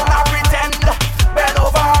really not pretend. Bend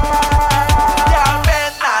over, yeah,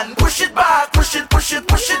 bend and push it back, push it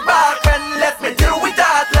back. And let me deal with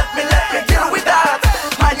that. Let me deal with that.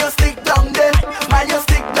 Mind you stick down there. Mind you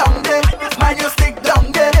stick down there. Mind you stick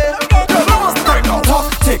down there.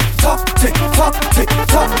 Talk, tick, tock, tick,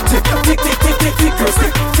 tock, tick, tick, tick, tick, tick, tick, girl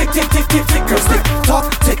stick, tick, tick, tick, tick, tick, girl stick, talk,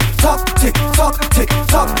 tick, tick, tock, tick,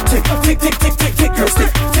 tock, tick, tick, tick, tick, tick, tick, girl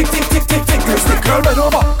stick, tick, tick, tick, tick, tick, girl stick. Girl bend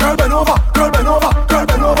over, girl bend over, girl bend over, girl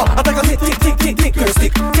bend over. I take a tick, tick, tick, tick, tick, girl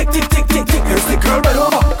stick, tick, tick, tick, tick, tick, girl stick. Girl bend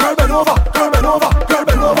over, girl bend over, girl bend over, girl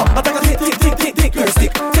bend over. I take a tick, tick, tick, tick, tick, girl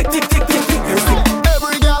stick, tick, tick, tick, tick, tick, girl stick.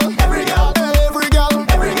 Every girl, every girl, every girl,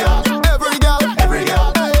 every girl, every girl, every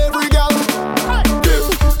girl, every girl. Dip,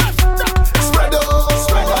 spread out,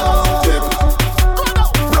 dip,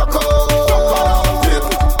 rock out, dip,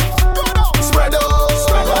 spread out,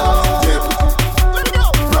 dip,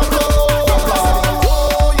 rock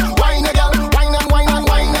out. Wine a girl, wine and wine and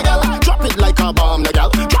wine a girl. Drop it like a bomb, a girl.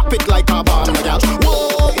 Drop it like a bomb, a girl.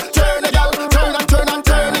 Whoa, turn a girl, turn and turn and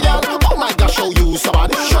turn a girl. Oh my gosh, show you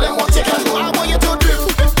somebody. Show them what you can do. I want you to dip,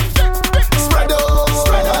 spread out,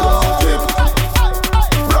 dip,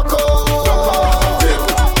 rock out, dip,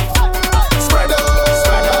 spread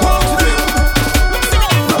out, dip,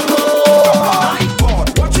 rock out.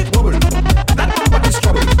 Watch it bubble. That bumper is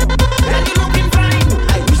trouble. Then you looking fine.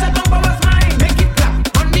 I wish that bumper was mine. Make it clap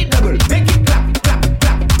on the double. Make it clap, clap,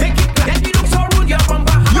 clap. Make it clap. Then you look so rude. Your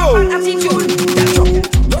bumper have an attitude. Get drop,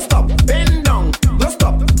 don't stop, bend down, don't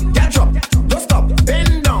stop. Get drop, don't stop,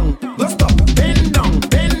 bend down, don't stop. Bend down,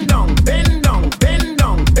 bend down, bend down, bend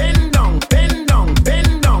down, bend down, bend down,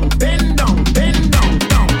 bend down, bend down, bend down,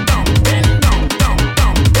 down, down, bend down, down,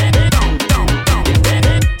 down, bend down, down, down,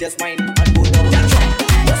 bend. Just mind and go down. Get drop,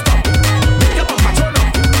 don't stop. Make your bumper turn up.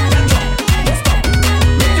 Get drop, don't stop.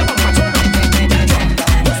 Make your bumper turn up. Get drop,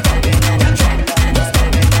 don't stop. Get drop, don't stop. Get drop, don't stop.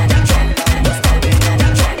 Get drop, don't stop.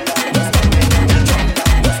 Get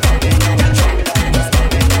drop, don't stop.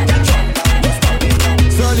 Get drop, don't stop.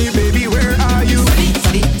 Sunny baby, where are you?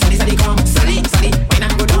 Sunny, come. Sunny, when I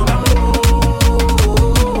go down low.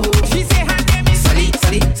 She say her name is Sunny,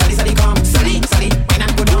 come. Sunny, when I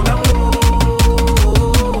go down low.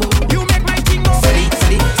 You make my thing go. Sunny,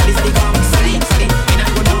 come. Sunny, when I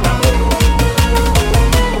go down low.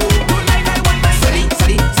 Tonight I want my Sunny,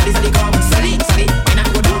 come. Sunny, when I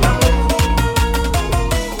go down low.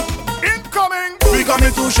 Incoming! We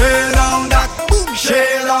coming to share down that,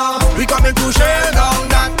 Sheila. We coming to share down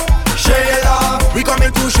that, Sheila. We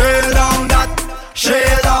coming to share down that,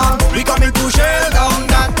 Sheila. We coming to share down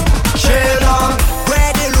that, Sheila.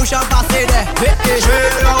 Where the Lucian passe there,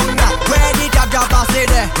 Share down that, where the jab passe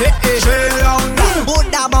there, share down that.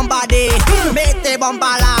 put that bomba de, mete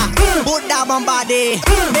bomba la, put that bomba de,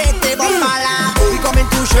 mete bomba la. We coming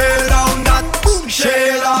to share down that,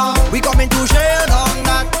 Sheila. We coming to share down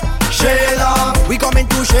that, Sheila. We coming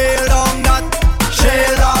to share down that,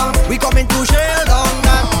 Sheila. We coming to share down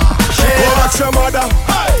that, Sheila. Go ask your mother,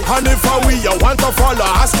 and if we you want to follow,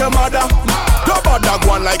 ask your mother. The bother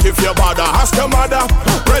go on like if you bother. Ask your mother.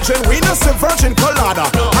 Brethren, we no see virgin colada.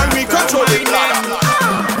 And we control it ladder.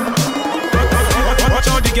 Watch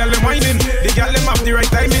out the girl them whining, the girl them have the right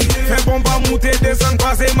timing. Fait bomba mouté, descend,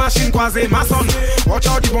 croisé, machine, croisé, maçon. Watch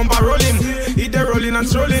out the bomba rolling, hit the rolling and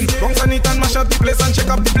strolling. Bounce on it and mash up the place and check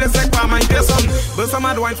up the place like my person. But some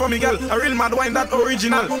mad wine for me girl, a real mad wine that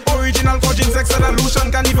original. Original coaching, sex and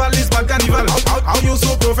illusion, carnival is bad carnival. How you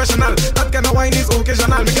so professional? That kind of wine is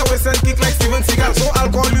occasional. Make a waist and kick like Steven Seagal, so I'll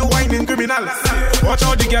call you whining criminal. Watch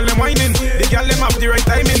out the girl them whining, the girl them have the right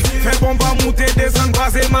timing. Fait bomba mouté, descend,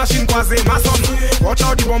 croisé, machine, croisé, maçon. Watch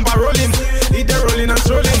out the bomba rolling, hit the rolling and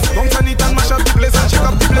strolling. Bounce on it and mash up the place and check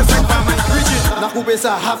up the place like my Bridget. Na coupe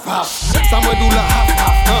ça half half, Samuel Doula half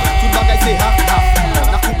half. Tout bagay c'est half half.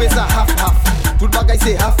 Na coupe ça half half. Tout bagay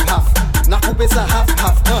c'est half half. Na coupe ça half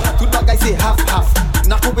half. Tout bagay c'est half half.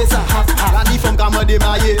 Na coupe ça half half. La ni femme gamin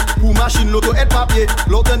démaillé, pour machine l'auto et papier.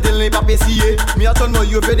 L'autre n'est pas payé. Mi attend moi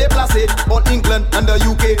you fait déplacer. All England and the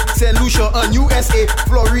UK, Saint Lucia and USA,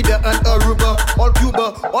 Florida and Aruba, all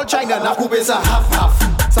Cuba, all China. Na coupe ça half half.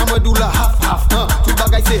 Samuel Doula half half. Tout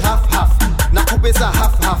bagay c'est half half. Na coupe ça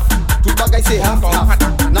half half. Tout bagay c'est half half.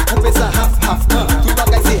 Na coupe ça half half. Tout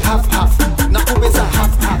bagay c'est half half. Na coupe ça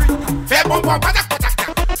half half. Fais bon bon patak patak.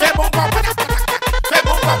 Fais bon bon patak patak. Fais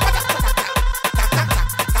bon bon patak patak.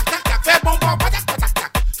 Fais bon bon patak patak.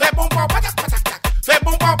 Fais bon bon patak patak. Fais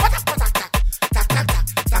bon bon patak patak. Tak tak tak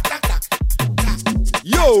tak tak tak.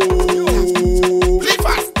 Yo. Play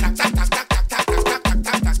fast. Tak tak tak tak tak tak tak tak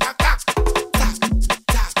tak tak tak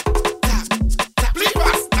tak. Play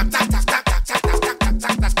fast. Tak tak tak tak tak tak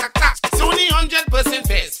tak tak tak tak. Sony 100%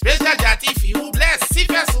 face. Special Jati if you bless. Si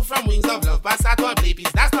vessel from Wings of Love. Pass à toi, play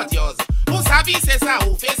peace. That's not yours. Vous savez c'est ça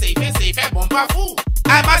ou fait bon pas fou.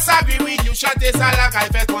 I must agree with you. Chante ça là quand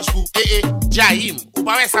il fait trop fou. Eh Jahim, ou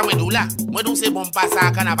pas ouais ça moi là. Moi donc c'est bon pas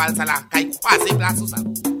ça carnaval ça là. Quand croiser place ou ça.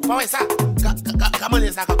 Pas ouais ça. Comment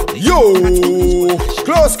est ça comme Yo,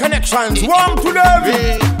 close connections. Warm to them.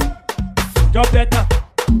 Drop that now.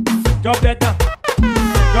 Drop that now.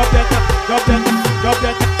 Drop that now. Drop that now. Drop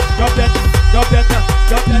that now. Drop that now. Drop that now.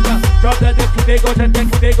 Drop that now. Drop that now. Today go to tech.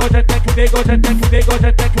 Today go to tech. Today go to tech. Today go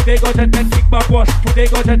to tech. Today go to tech. Kick my boss. Today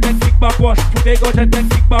go to tech. Kick my boss. Today go to tech.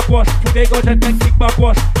 Kick my boss. Today go to tech. Kick my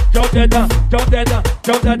boss. Drop that down. Drop that down.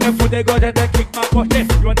 Drop that down. Today go to tech. Kick my boss. Hey,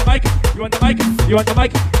 you want the mic? You want the mic? You want the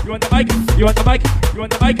mic? You want the mic? You want the mic? You want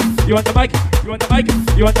the mic? You want the mic? You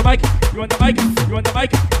want the mic? You want the mic? You want the mic? You want the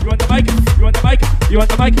mic? You want the mic? You want the mic? You want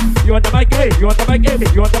the mic? You want the mic? Hey, you want the mic? Hey,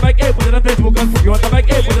 you want the mic? Hey, put it on Facebook. You want the mic?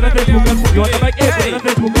 Hey, put it on Facebook. You want the mic? Hey, put it on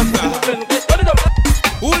Facebook.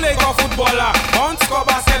 Ou les gars footballers, bounce ko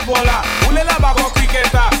basketballer, ou les là-bas go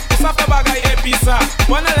cricketer, ou ça fait bagay épissa,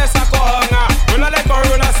 on a laisse à kohanga, on a les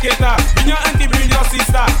roller skater, bring your auntie, bring your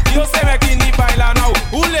sister, you say make in the baila now,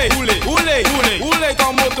 ou les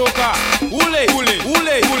comme motoka, ou les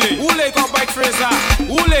comme bike freezer,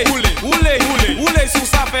 ou les sous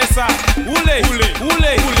sa fessa, ou les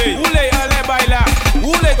allez baila,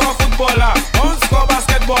 ou les gars footballer, bounce ko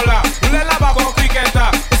basketballer, ou les là-bas go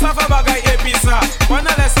cricketer, ou ça fait bagay épissa, on a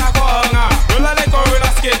laisse à kohanga, on a les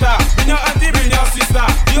roller skater, bring your auntie, bring your sister,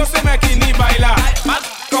 you say make in the baila,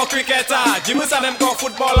 ko cricketer, Jimmy sa même ko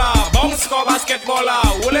footballer, bounce ko basketballer,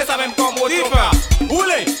 ou les sa même ko motoka, ou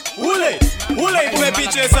les pouvez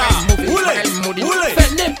pitcher ça, ou les Fais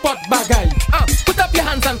n'importe bagaille. Put up your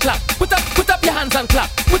hands and clap. Put up your hands and clap.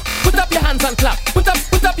 Put up your hands and clap. Put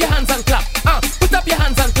up your hands and clap. Put up your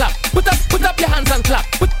hands and clap. Put up your hands and clap.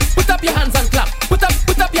 Put up your hands and clap.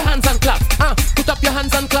 Put up your hands and clap. Put up your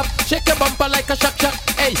hands and clap. Shake your bumper like a shack.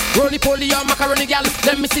 Hey, roly poly or macaroni gal.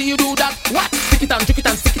 Let me see you do that. What? Stick it and stick it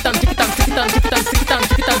and stick it and stick it and stick it and stick it and stick it and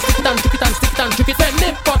stick it and stick it and stick it and stick it and stick it. Fais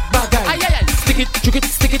n'importe bagaille. Aïe. Stick it, stick it,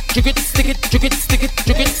 stick it, stick it, stick it, stick it, stick it,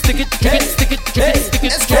 stick it, stick it, stick it, stick it, stick it, stick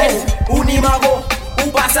it, stick it. Unimago,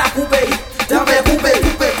 ou passa coupe, tambe coupe,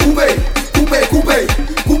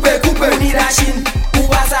 unirashin, ou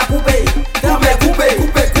passa coupe, tambe coupe,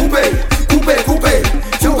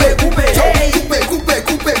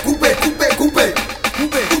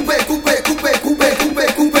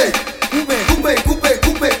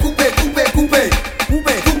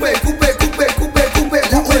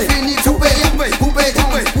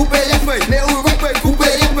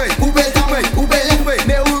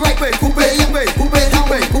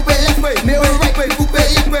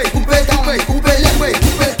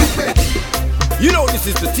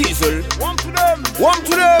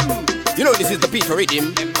 You know this is the Peter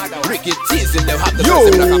Rhythm. Ricky teasing them, have the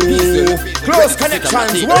person like a piece. Close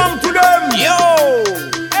connections, warm to them. Yo!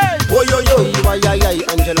 Oh yo yo, ay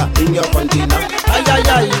Angela in your container. Ay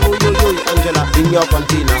oh yo Angela in your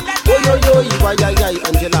container. Oh yo yo, ay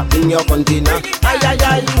Angela in your container. Ay, ay,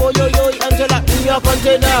 ay, yo, yo, yo, Angela, in your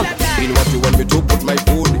container. In what you want me to put my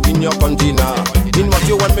food in your container. In what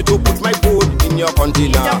you want me to put my food in your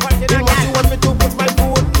container. In what you want me to put my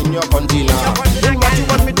food in your container. In what you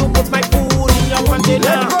want me to put my food in your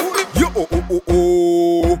container. Yo, oh, oh, oh,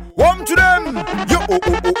 oh. Warm to them. Yo, oh,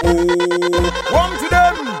 oh, oh, oh. Warm to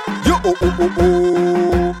them. Yo, oh, oh, oh,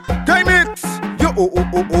 oh. K-Mix. Yo, oh, oh,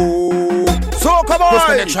 oh, oh. So come on. Close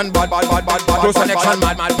connection, bad. Close connection,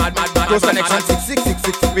 mad. Close connection,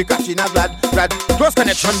 6. We catching a glad. Close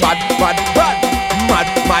connection, bad.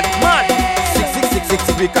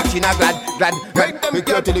 6. We catching a glad. Make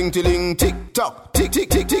your tilling, tick tock, tick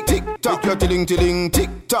tock. Make your tilling, tick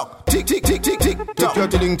tock, tick tock. Make your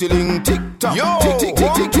tilling, tick tock, tick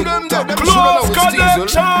tock. Close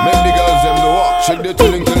connection. Make the girls them know walk. Shake the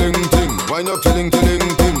tilling ting. Why not tilling ting?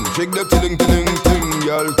 Shake the tilling ting.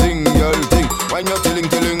 Y'all ting. Why not tilling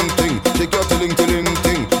ting? Shake your tilling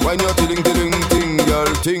ting. Why not tilling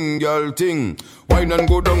ting? Y'all ting. Wine and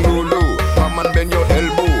go down low. Come and bend your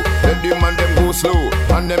elbow. Let the man them go slow.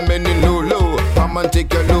 And them bending low. Come and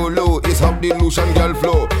take your low. It's how the lotion girl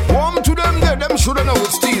flow. Warm to them there. Them shoulda know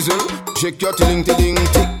it's diesel. Shake your tilling tick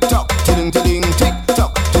tock. Tilling tick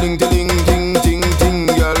tock. Tilling ting.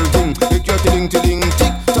 Y'all ting. Shake your tilling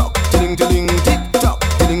tick tock. Tilling tick tock.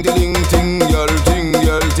 Tilling ting.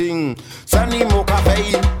 Y'all ting. Sunny mo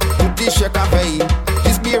cafe. Petit chè cafe.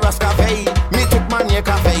 This beer as cafe. Me tout manye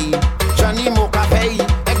cafe. Johnny mo cafe.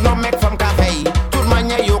 Egg no make from cafe. Tout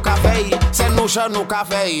manye yo cafe. Send no share no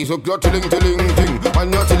cafe. Shake your tilling ting.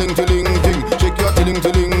 And your tilling ting. Shake your tilling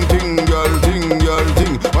ting. Y'all ting.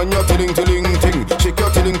 And your tilling ting. Shake your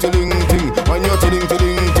tilling ting. And your tilling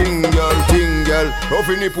ting. Y'all ting. Off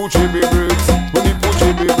in the puchy be bricks. When the puchy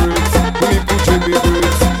be bricks. When the puchy be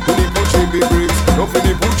bricks. When the puchy be bricks. Off in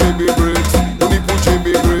the puchy be bricks. When the puchy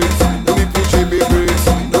be bricks. When the puchy be bricks.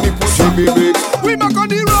 When the puchy be bricks. We back on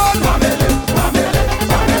the road.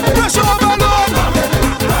 Pressure overload.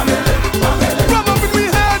 Ram up in we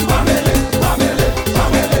head.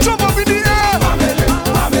 Jump up in the air.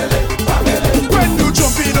 When you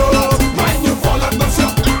jump it up, mind you fall and bust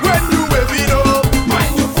up. When you wave it up,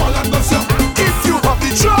 mind you fall and bust up. If you have the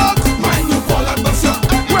truck, mind you fall and bust up.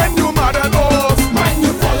 When you mad and off, mind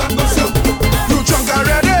you fall and bust up. You drunk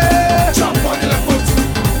already, jump on the left foot.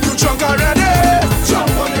 You drunk already,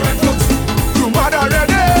 jump on the right foot. You mad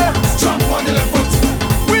already, jump on the left foot.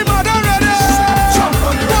 We mad already, jump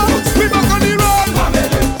on the right foot. We back on the road.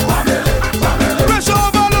 Pressure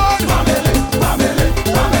overload.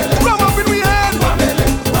 Ram up in we head.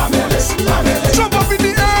 Jump up in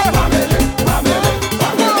the air.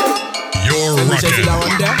 You're rocking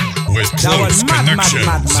with Close Connection,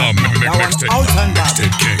 some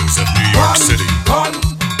mixtape kings of New York City.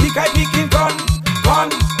 Picking gun.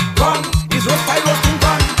 Is roast by roasting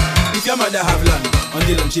gun. If your mother have land, on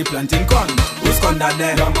the land she planting corn. Who's con that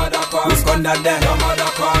there? Your mother corn. Who's con that there? Your mother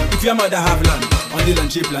corn. If your mother have land, on the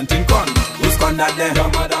land she planting corn. Who's con that there? Your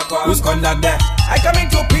mother corn. Who's con that there? I come in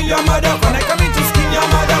to peel your mother corn. I come in to skin your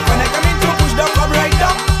mother corn. I come in to push the cob right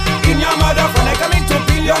down in your mother corn. I come in to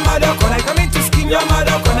peel your mother corn. I come in to skin your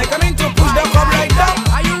mother corn. I come in to push the cob right down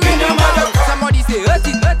in your mother corn. Somebody say hurt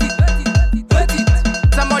it.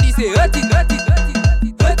 Somebody say hurt it.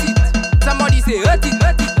 Somebody say hurt it.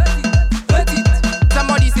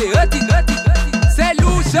 Somebody say hurt it. Say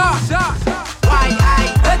Lucia. Why I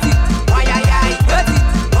hurt it? Why I hurt it?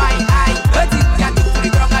 Why I hurt it? Get to the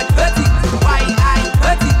ground and hurt it. Why I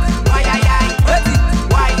hurt it? Why I hurt it?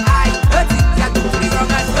 Why I hurt it? Get to the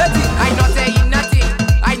ground and hurt it. I not saying nothing.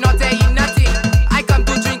 I come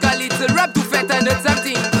to drink a little rub to fatten it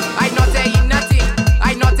something. I not saying nothing.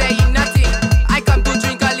 I come to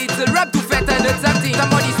drink a little rub to fatten it something.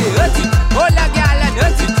 Somebody say hurt it. Hold a girl and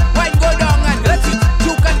hurt it. Wine go down and hurt it.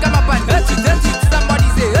 You can come up and hurt it. Somebody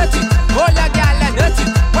say hurt it. Hold a girl and hurt it.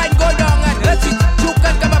 Wine go down and hurt it. You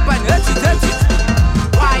can come up and hurt it.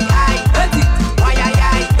 Why I hurt it? Why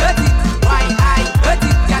I hurt it? Why I hurt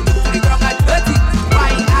it? Get to the ground and hurt it.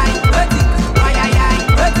 Why I hurt it? Why I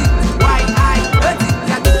hurt it? Why I hurt it?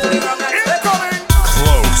 Get to the ground and hurt it.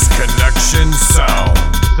 Close Connection Sound.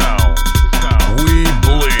 We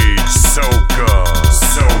bleed Soca.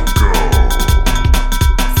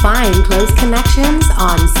 Find Close Connections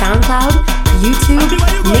on SoundCloud, YouTube,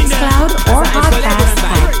 Mixcloud, or podcast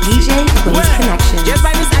at DJ Close Connections. Just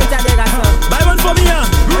buy me site there, that's all. Buy one for me, yeah.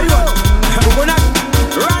 We're gonna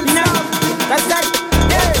run now. That's right.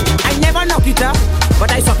 Yeah. I never knock it up,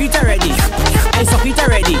 but I suck it already. I suck it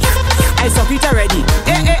already.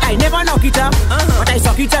 Hey, I never knock it up, but I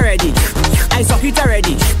suck it already. I suck it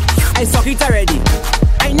already.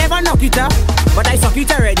 I never knock it up, but I suck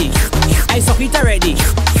it already.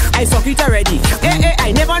 I suck it already. Hey,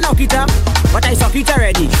 I never knock it up, but I suck it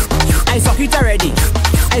already. I suck it already.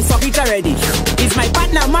 I suck it already. It's my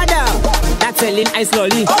partner mother that's selling I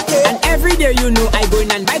slowly. And every day you know I go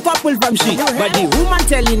in and buy couple from she. But the woman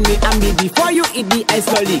telling me I'm me before you eat the ice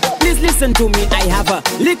slowly. Please listen to me, I have a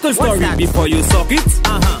little story. Before you suck it,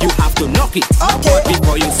 you have to knock it.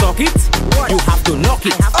 Before you suck it, you have to knock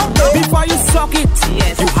it. Before you suck it,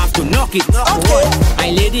 you have to knock it. My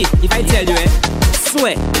lady, if I tell you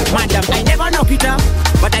swear, madam, I never knock it up,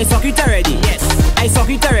 but I suck it already. Yes, I suck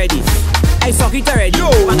it already. I suck it already.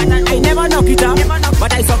 I never knock it up,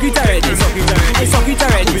 but I suck it already. I suck it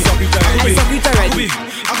already. I suck it already.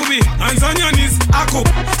 Akubi, hands on your knees, aku.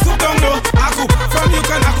 Stoop down low, aku. From you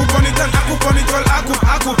can aku pon it and aku pon it well,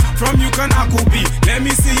 aku. From you can aku be. Let me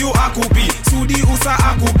see you aku be. Sudi usa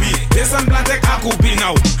aku be. Desan blatek aku be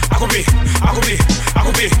now. Aku be.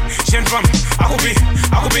 Shen from aku be.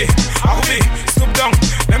 Stoop down.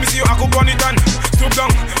 Let me see you aku pon it and stoop down.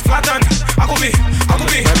 Flatten. Aku be.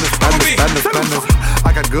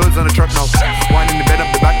 I got goods on the truck now. Wine in the bed up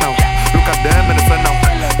the back now. Look at them in the sun now.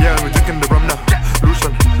 Yeah, we're drinking the rum now.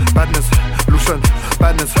 Lucian, badness.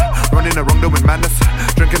 Running around doing madness.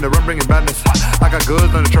 Drinking the rum, bringing badness. I got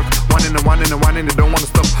goods on the truck. Whining, they don't wanna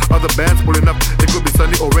stop. Other bands pulling up. It could be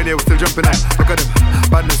sunny already, we're still jumping out. Look at him,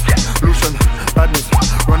 badness. Lucian, badness.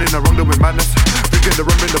 Running around doing madness. Drinking the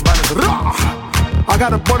rum, bringing the badness. I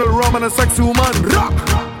got a bottle of rum and a sexy woman.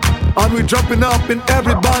 And we jumping up in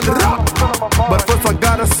every band. But first I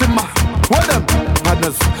gotta simmer. What up?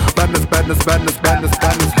 Badness.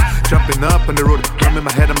 Jumping up on the road. Rum in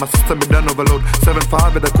my head and my system is done overload.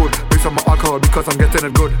 7.5 with a code. Mix up my alcohol because I'm getting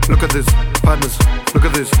it good. Look at this, badness.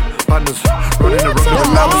 Badness. Running around the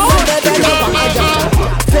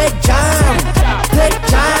Take jam. Take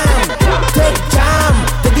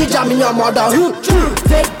the jam in your mother.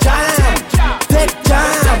 Take jam.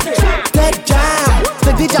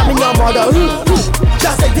 Take the jam in your mother.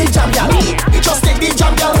 Just take the jam, girl. Just take the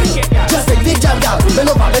jam, girl. Just take the jam, girl. Bend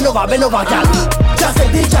over, girl. Just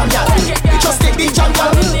take the jam, girl. Just take the jam,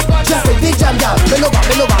 girl. Just take the jam, girl. Bend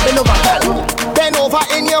over, girl. Bend over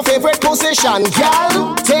in your favorite position,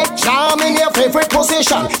 girl. Take jam in your favorite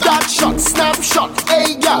position. That shot, snapshot,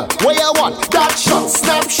 hey, girl. Where you want? That shot,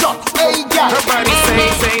 snapshot, hey, girl. Everybody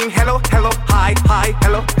saying hello, hi, hello, hi.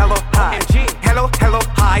 Hello, hi, hello,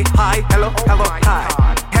 hi.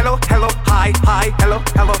 Hello, hi, hello,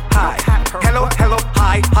 hi. Hello,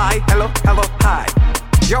 hi, hello, hi.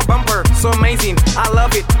 Your bumper, so amazing, I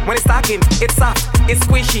love it. When it's talking, it's soft, it's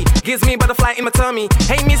squishy. Gives me butterfly in my tummy.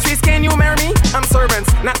 Hey mistress, can you marry me? I'm servants,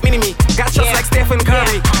 not mini-me. Got shots like Stephen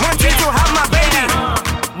Curry. Wanted to have my baby.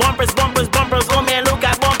 Bumpers, oh man, look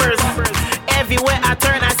at bumpers. Everywhere I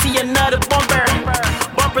turn, I see another bumper.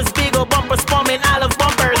 Bumpers big or bumpers foaming, I love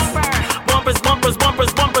bumpers.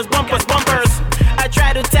 Bumpers. I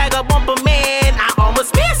try to tag a bumper man, I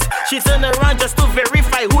almost miss. She turned around just to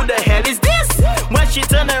verify who the hell is this. When she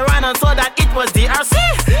turned around and saw that it was DRC,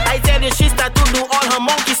 I tell you she started to do all her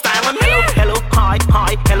monkey style on me. Hello, hi,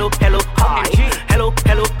 hello, hi. Hello,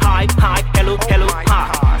 hi, hello, hi.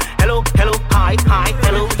 Hello, hi,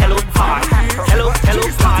 hello, hi. Hello,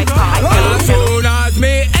 hi, hello. Soon as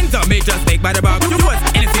me enter, me just take by the bar. You was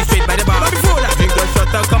anything straight by the bar. Before that, drink the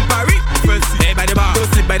shot of Campari. Stay by the bar, don't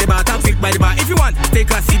sleep by the bar, talk sick by the bar. If you want, take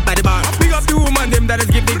a seat by the bar. Pick up the woman, them that is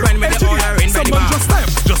give the grind when they all are in by the bar.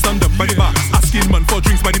 Just stand up by the bar, asking man for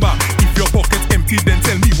drinks by the bar. If your pocket's empty, then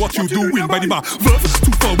tell me what you doing by the bar. Verse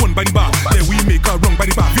 2 for 1 by the bar, then we make a run by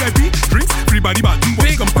the bar. VIP, drinks, free by the bar.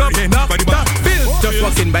 Big up, by the bar. Just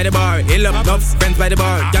walking by the bar, hill up, doves, friends by the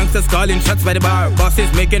bar. Youngsters calling shots by the bar, bosses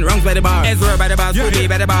making wrongs by the bar. Ezra by the bar, Rudy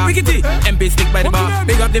by the bar. Rickety, MP stick by the bar.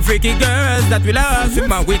 Big up the freaky girls that we love with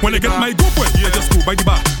my week. When I get my dope, I just go by the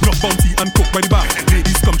bar. Not bounty and coke by the bar.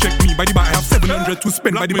 Ladies come check me by the bar. I have 700 to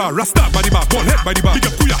spend by the bar. Rasta by the bar, ball head by the bar. Big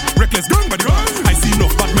up Kuya, reckless gun by the bar. I see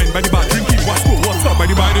enough bad men by the bar. Drinking Wasco, what's up by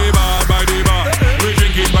the bar? By the bar. We're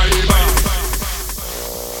drinking by the bar.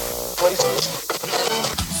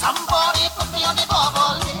 Somebody put me on the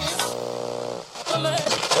bubble list.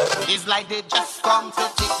 It's like they just come to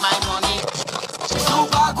take my money.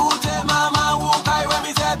 Super good, mama. Who I when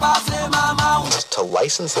me say pass, mama. To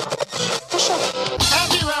license it.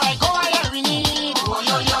 Everywhere I go, I hear need. Oh,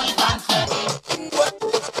 yo, you can't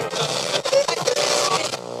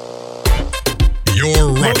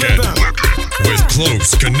You're rockin' with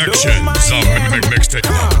Close Connections on Mixtape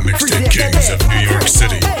Kings of New York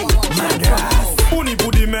City. Puni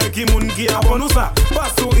budi meki mungi abonusa.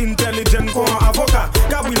 Paso intelligent kon avoka.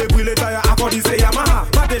 Kabile bile taya akodi se Yamaha.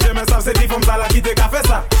 Pate jeme sa se di fom sala kite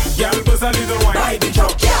kafesa. Girl, put a little wine. Buy the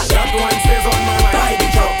truck. That wine stays on my mind. Buy the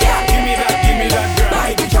truck. Give me that girl.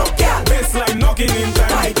 Buy the truck.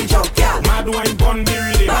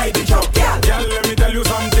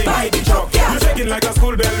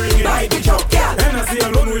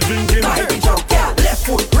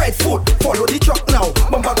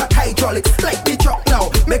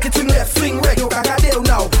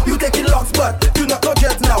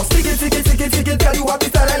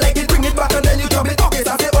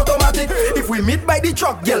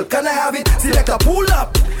 select a pull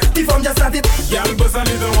up. If I'm just at it, Girl, bust a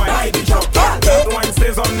little wine. I be drunk. That wine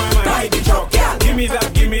stays on my mind. I be drunk. Give me that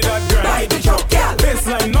girl. I be drunk.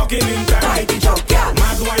 Baseline knocking in time. I be drunk.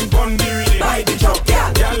 Mad wine pon the rhythm. I be drunk.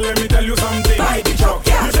 Girl, let me tell you something. I be drunk.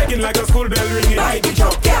 You shaking like a school bell ringing. I be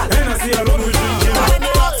drunk. And I see alone with drinking.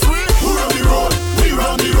 Who run the road? We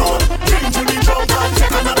run the road. Drink to the drunk and take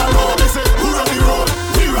another road. They say, who run the road?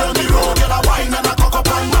 We run the road. Get a wine and a cock up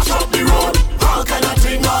and mash up the road. All kind of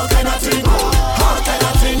thing, all kind of thing. All kind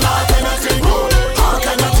of thing, all kind of thing. All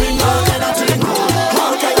kind of thing, all kind of thing.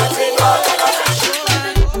 All kind of thing, all kind of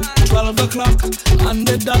thing. 12 o'clock on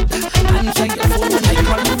the dot. And check your phone and I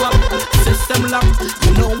call you up. System lock,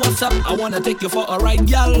 you know what's up. I wanna take you for a ride,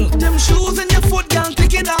 gal. Them shoes in your foot, gal,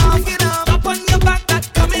 take it off. Up on your back, that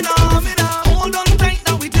coming off. Hold on tight,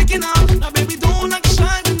 now we taking off. Now baby, don't act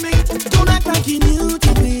shy with me. Don't act like you new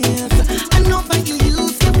to this. I know that you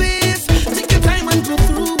used to this. Take your time and go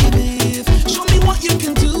through with this. Show me what you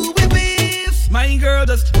can do with this. My girl,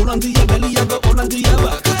 just hold on to your belly, I go hold on to your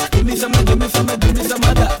back. Give me some, give me some, give me some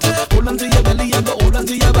of that. Hold on to your belly, I go hold on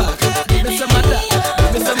to your back. Give me some of that,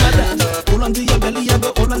 give me some of that. Hold on to your belly, I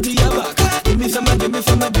go hold on to your back. Give me some, give me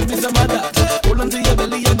some, give me some of that. Hold on to your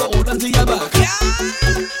belly, I go hold on to your back.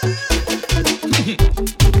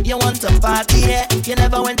 You want to party, yeah? You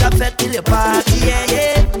never went to fed till you party, yeah,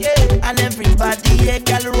 yeah, yeah. And everybody, yeah,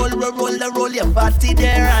 girl, roll your body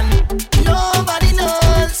there. And nobody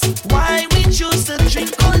knows why we choose to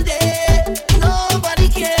drink all day. Nobody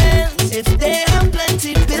cares if they have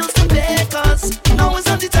plenty bills to pay. Cause now is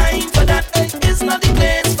not the time for that. It's not the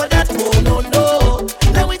place for that. Oh, no, no.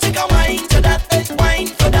 Let me take a wine to that. Wine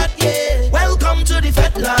for that, yeah. Welcome to the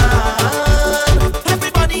fat land.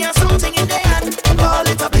 Everybody has something in their hand. Call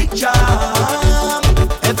it a big jam.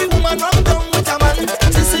 Every woman run down with a man.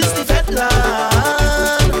 This is the fat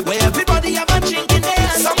land, where everybody have a drink in their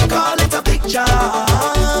hand. Some call it a big jam.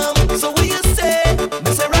 So what you say?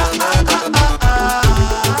 Me say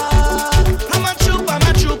I'm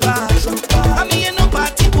a trooper. I'm here no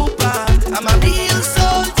party pooper. I'm a real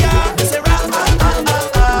soldier. Me say I'm a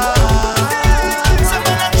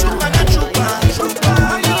trooper.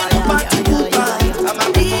 I'm here no party pooper. I'm a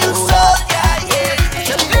real soldier. Yeah.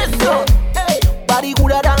 Just listen. Hey, body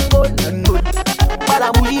gooder than gold. Bada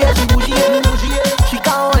bougie. She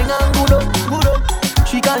can wine and good up.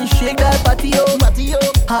 She can shake that patio.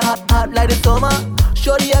 Hot like the summer.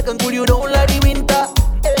 Shorty, I can cool you down like the winter.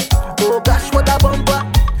 Oh gosh, what a bumper.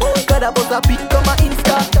 Gotta post a pic on my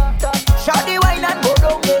Insta. Shorty wine and go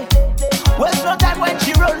down there. Waste no time when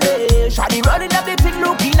she roll there. Shorty running up the thing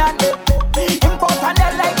looking at me. Important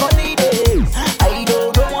like holiday. I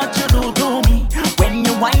don't know what you do to me. When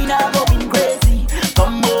you wine I'm going crazy.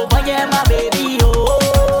 Come over here my baby, oh.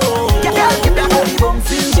 Girl, keep that body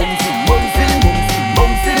bouncing.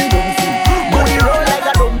 Booty roll like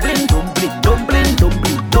a dumpling.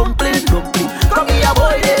 Come here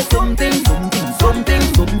boy, there's something.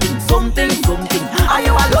 Are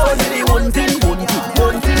you alone with the one thing?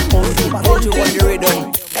 Hold you on the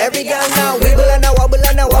rhythm. Every girl now wiggle and a wobble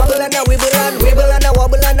and a wobble and a wibble and wibble and a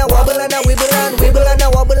wobble and a wobble and a wibble and wibble and a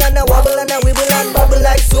wobble and a wobble and a wibble and bubble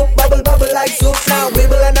like soup, bubble like soup. Now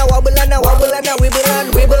wibble and a wobble and a wobble and a wibble and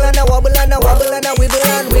wibble and a wobble and a wobble and a wibble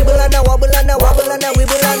and wibble and a wobble and a wobble and a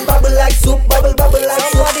wibble and bubble like soup, bubble like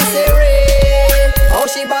soup. Somebody say rain. How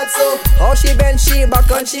she bad so? How she bend she back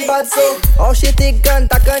and she bad so? How she thick and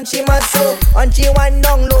tack and she mad so? And she wine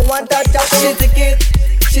down low and touch up. She take it,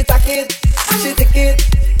 she tack it, she take it.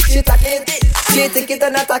 She take it, she take it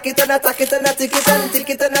and attack it and attack it and attack it and take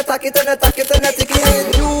it and attack it and attack it and attack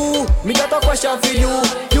it. You, me got a question for you.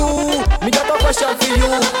 Me got a question for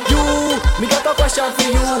you. Me got a question for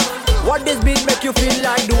you. What this beat make you feel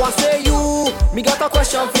like? Do I say you? Me got a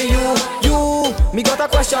question for you. Me got a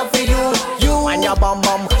question for you. Wine your bum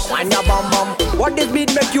bum. What this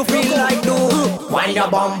beat make you feel like? Do wine your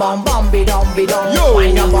bum bum be dum.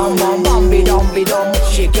 Wine your bum bum be dum.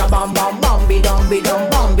 Shake your bum bum be dum. Wine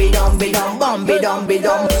your bum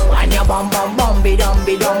be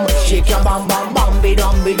dum. Shake your bum be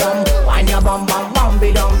dum. Wine your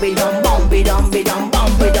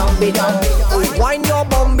bum be dum. Wine your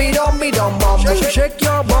bum be dum. Shake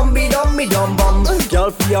your bum be dum.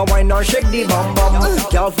 Girl feel wine and shake the bum.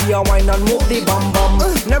 Girl feel wine and move the bum.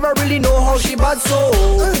 Never really know how she bad so.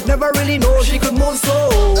 Never really know she could move so.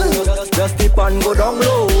 Just tip and go down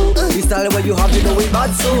low. The style where you have to know it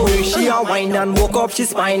bad so. She a wine and woke up she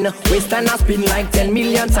spine. Waist and a spin like 10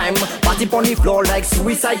 million times. Party on the floor like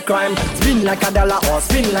suicide crime. Spin like a dollar or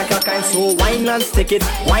spin like a kind. So wine and stick it.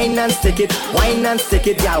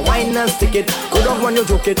 stick it, y'all. Wine and stick it. Go down when you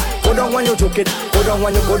joke it. Go down when you joke it. Go down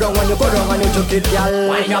when you go down when you go down when you joke it, y'all.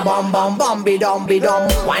 Wine your bum bum bum be dum be dum.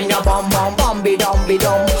 Wine your bum bum bum be dum be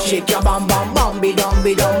dum. Shake your bum bum bum be dum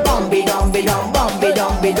be dum. Bum be dum be dum bum be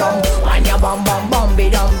dum be dum. Wine your bum bum bum be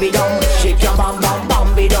dum be dum. Shake your bum bum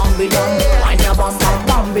bum be dum be dum. Wine your bum bum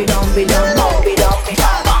bum be dum be dum. Bum be dum be dum.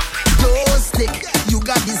 Yo, stick, you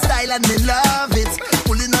got the style and me love it.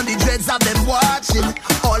 Pulling on the dreads of them watching.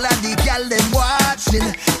 All of the gal them watching.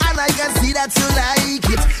 And I can see that you like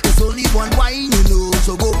it. There's only one wine, you know.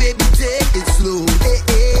 So go baby, take it slow. Hey,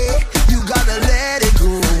 hey, you gotta let it go.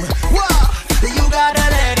 Whoa, you gotta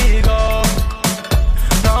let it go.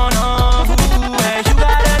 No, no, hey, you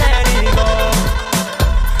gotta let it go.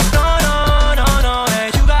 No, no, no, no,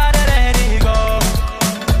 hey, you gotta let it go.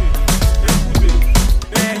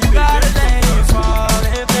 Hey, you gotta let it fall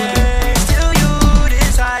in place till you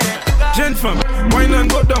decide it. Gentlemen, wine and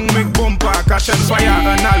go down, make bumper, catch and fire,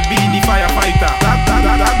 and I'll be the firefighter.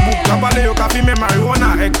 That book, kabale yo kafi me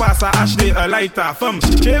marijuana, ek pasa ashde a lighter. Femme,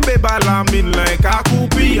 chebe balamin like a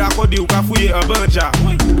coupi, akodi yo kafuye a banja.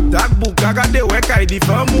 That book, agade wekai di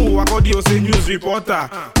famu, akodi yo se news reporter.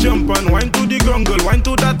 Jump and wine to the grungle, wine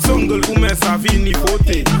to that songle, ou men sa vi ni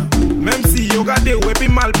fote. Même si yo gade wepi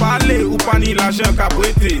mal parle, ou pani la jen ka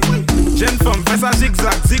prete. Jeune femme, fais ça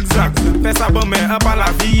zigzag, zigzag, fais ça bon mais pas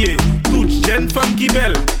la vie. Toute jeune femme qui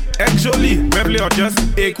belle, est jolie, meuble or just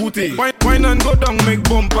écoutez. Wine and go down, make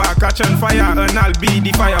bumper, catch and fire, and I'll be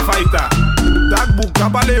the firefighter. That book,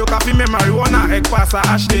 kabale yo kafi me marijuana, ek pasa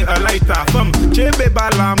ashde a lighter. Femme, chebe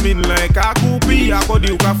balamin like a coupi, akodi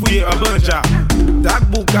yo kafuye a banja.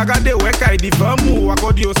 That book, agade wekai di famu,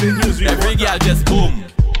 akodi yo se news. Every girl just boom.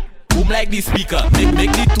 Boom like the speaker,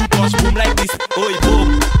 make the two touch boom like this. Oi,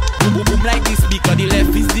 boom. Boom, boom like the speaker. The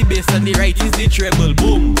left is the bass and the right is the treble.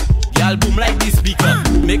 Boom. Y'all boom like the speaker.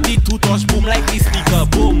 Make the two touch boom like the speaker.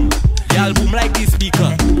 Boom. Y'all boom like the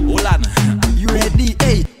speaker. Hold on. You ready?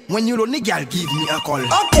 Hey, when you don't need y'all give me a call.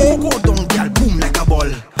 Okay, go down, y'all boom like a ball.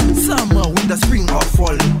 Summer, winter, spring or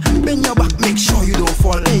fall. Bend your back, make sure you don't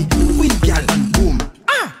fall. Hey, win y'all and boom.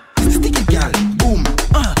 Sticky y'all, boom.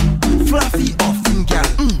 Fluffy or thin y'all.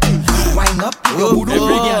 Wind up your hood.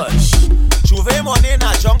 Every girl. Juve money in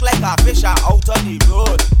a junk like a fish out on the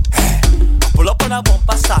road. Pull up on a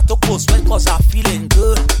bumper, start to post when cause I'm feeling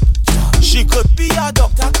good. She could be a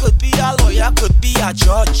doctor, could be a lawyer, could be a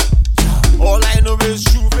judge. All I know is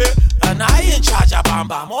Juve, and I ain't charge of bam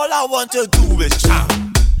bam. All I want to do is jam,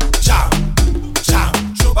 jam, jam.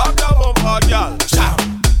 Juve up the bumper, girl. Jam,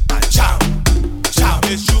 and jam, jam.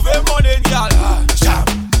 It's Juve money, girl. Jam,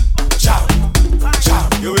 jam, jam.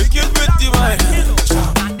 You wicked with the mind.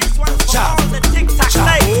 Jam, jam, jam.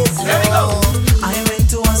 Here we go. I went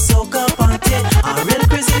to a soca party, a real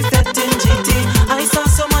crazy fete in GT. I saw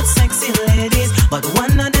so much sexy ladies, but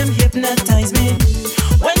one of them hypnotized me.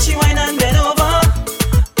 When she whine and bend over,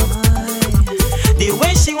 the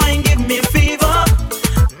way she whine give me fever.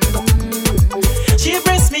 She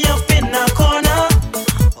pressed me up in a corner.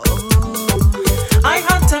 I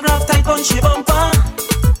had to grab tight on she bumper,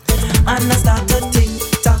 and I started tick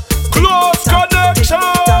tock, close connection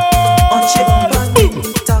on she bumper. Tick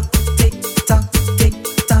tock, tick tock, tick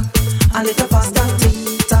tock, a little faster. Tick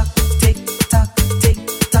tock, tick tock, tick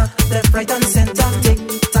tock, left, right, and center. Tick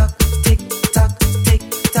tock, tick tock, tick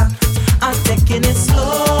tock. I'm taking it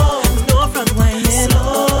slow, no front whining,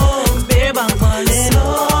 slow, bare back whining,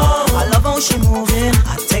 slow. I love how she moving.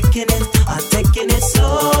 I'm taking it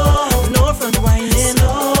slow, no front whining,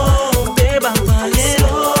 slow, bare back whining,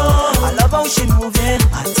 slow. I love how she moving.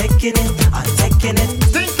 I'm taking it.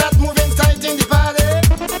 Things that moving tight in the party.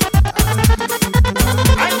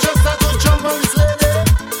 I just start to jump on this lady.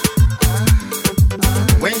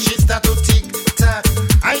 When she start to tick tock,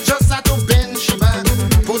 I just start to bend she back.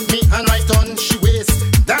 Put me hand right on she waist.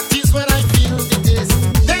 That is when I feel the taste.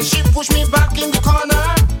 Then she push me back in the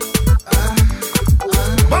corner.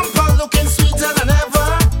 Bumper looking sweeter than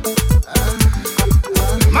ever.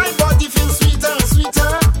 My body feels sweeter and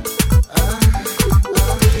sweeter.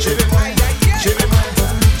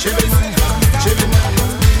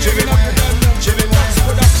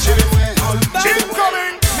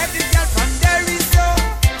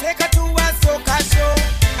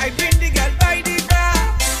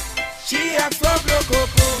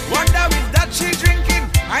 Wonder with that she drinking,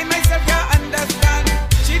 I myself can't understand.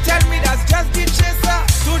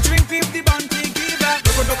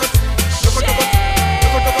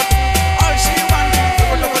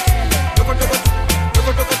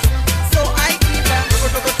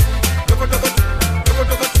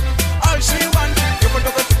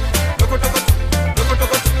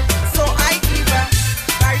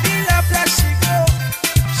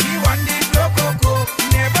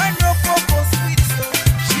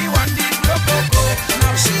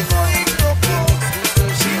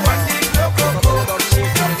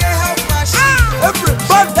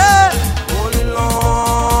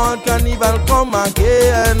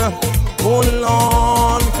 Hold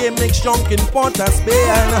on, K-Mix junk in Port of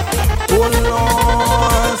Spain. Hold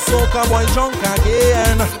on, Soca Boy junk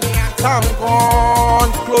again. Thank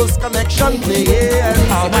God, Close Connection playing.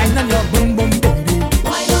 Oh, wine on your boom boom baby.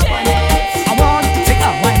 Wine up on it. I want to take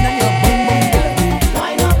a wine on your boom boom baby.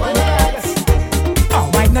 Wine up on it. Oh,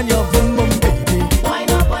 wine on your boom boom baby. Wine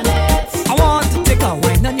up on it. I want to take a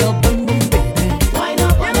wine on your boom boom baby. Wine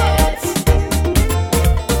up on it.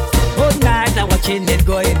 Good night, I'm watching it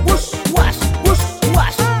going whoosh wash, whoosh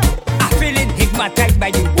wash. I feeling hypnotized by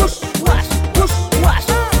the whoosh wash, whoosh wash.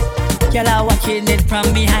 Girl, I'm watching it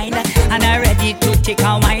from behind, and I'm ready to take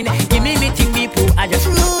a wine. Give me ting me poo, I just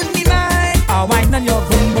lose me mind. I wine on your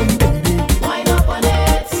boom boom baby. Wine up on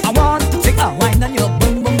it. I want to take a wine on your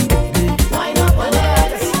boom boom baby. Wine up on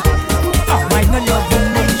it. I wine on your boom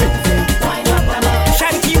boom baby. Wine up on it.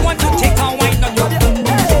 Shanty want to take a wine on your boom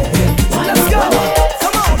boom baby. Let's go,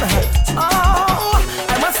 come on. Oh,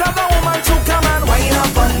 I must have a woman to come and wine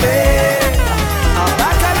up on me. I'm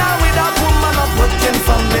back and now with a woman not working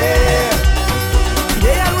for me.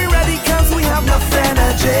 Yeah, and we ready 'cause we have enough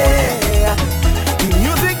energy. The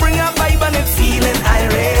music bring a vibe and it's feeling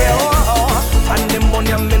irate.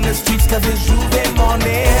 Pandemonium in the streets 'cause it's Juve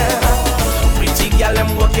morning. Pretty girl,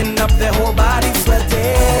 I'm working up their whole body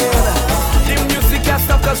sweating. The music has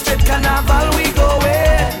stuck us straight carnival, we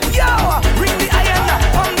going. Yo, ring the iron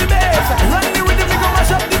on the bass. Run the rhythm, we go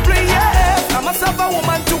mash up the place. I must have a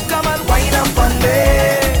woman to come and wind up on me.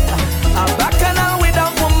 I'm back and now with a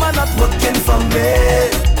woman not working for me.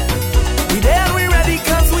 We there and we ready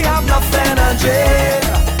 'cause we have enough energy.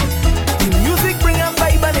 The music bring a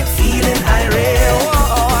vibe and it's feeling irate.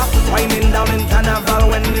 Winding down in carnival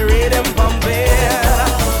when the rhythm pumping.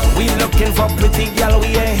 We looking for pretty girl, we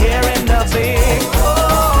are here in the big.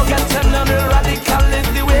 Oh, get another radical is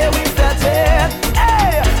the way we set it.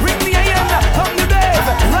 Hey, ring the iron on the bass.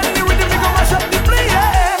 Run the rhythm, we go mash up the place.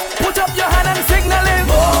 Put up your hand and signal it.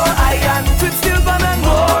 More iron, twist still burn and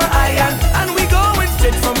more iron. And we going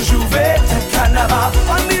straight from Juve to Carnival.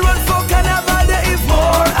 On the road for Carnival there is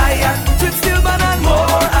more iron, twist still burn and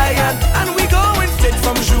more iron. And we going straight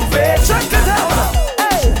from Juve. Check it out.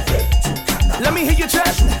 Hey, let me hear you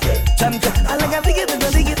chant.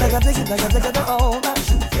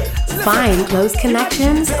 Find Close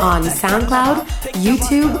Connections on SoundCloud,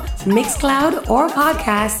 YouTube, Mixcloud, or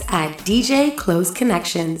podcasts at DJ Close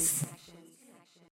Connections.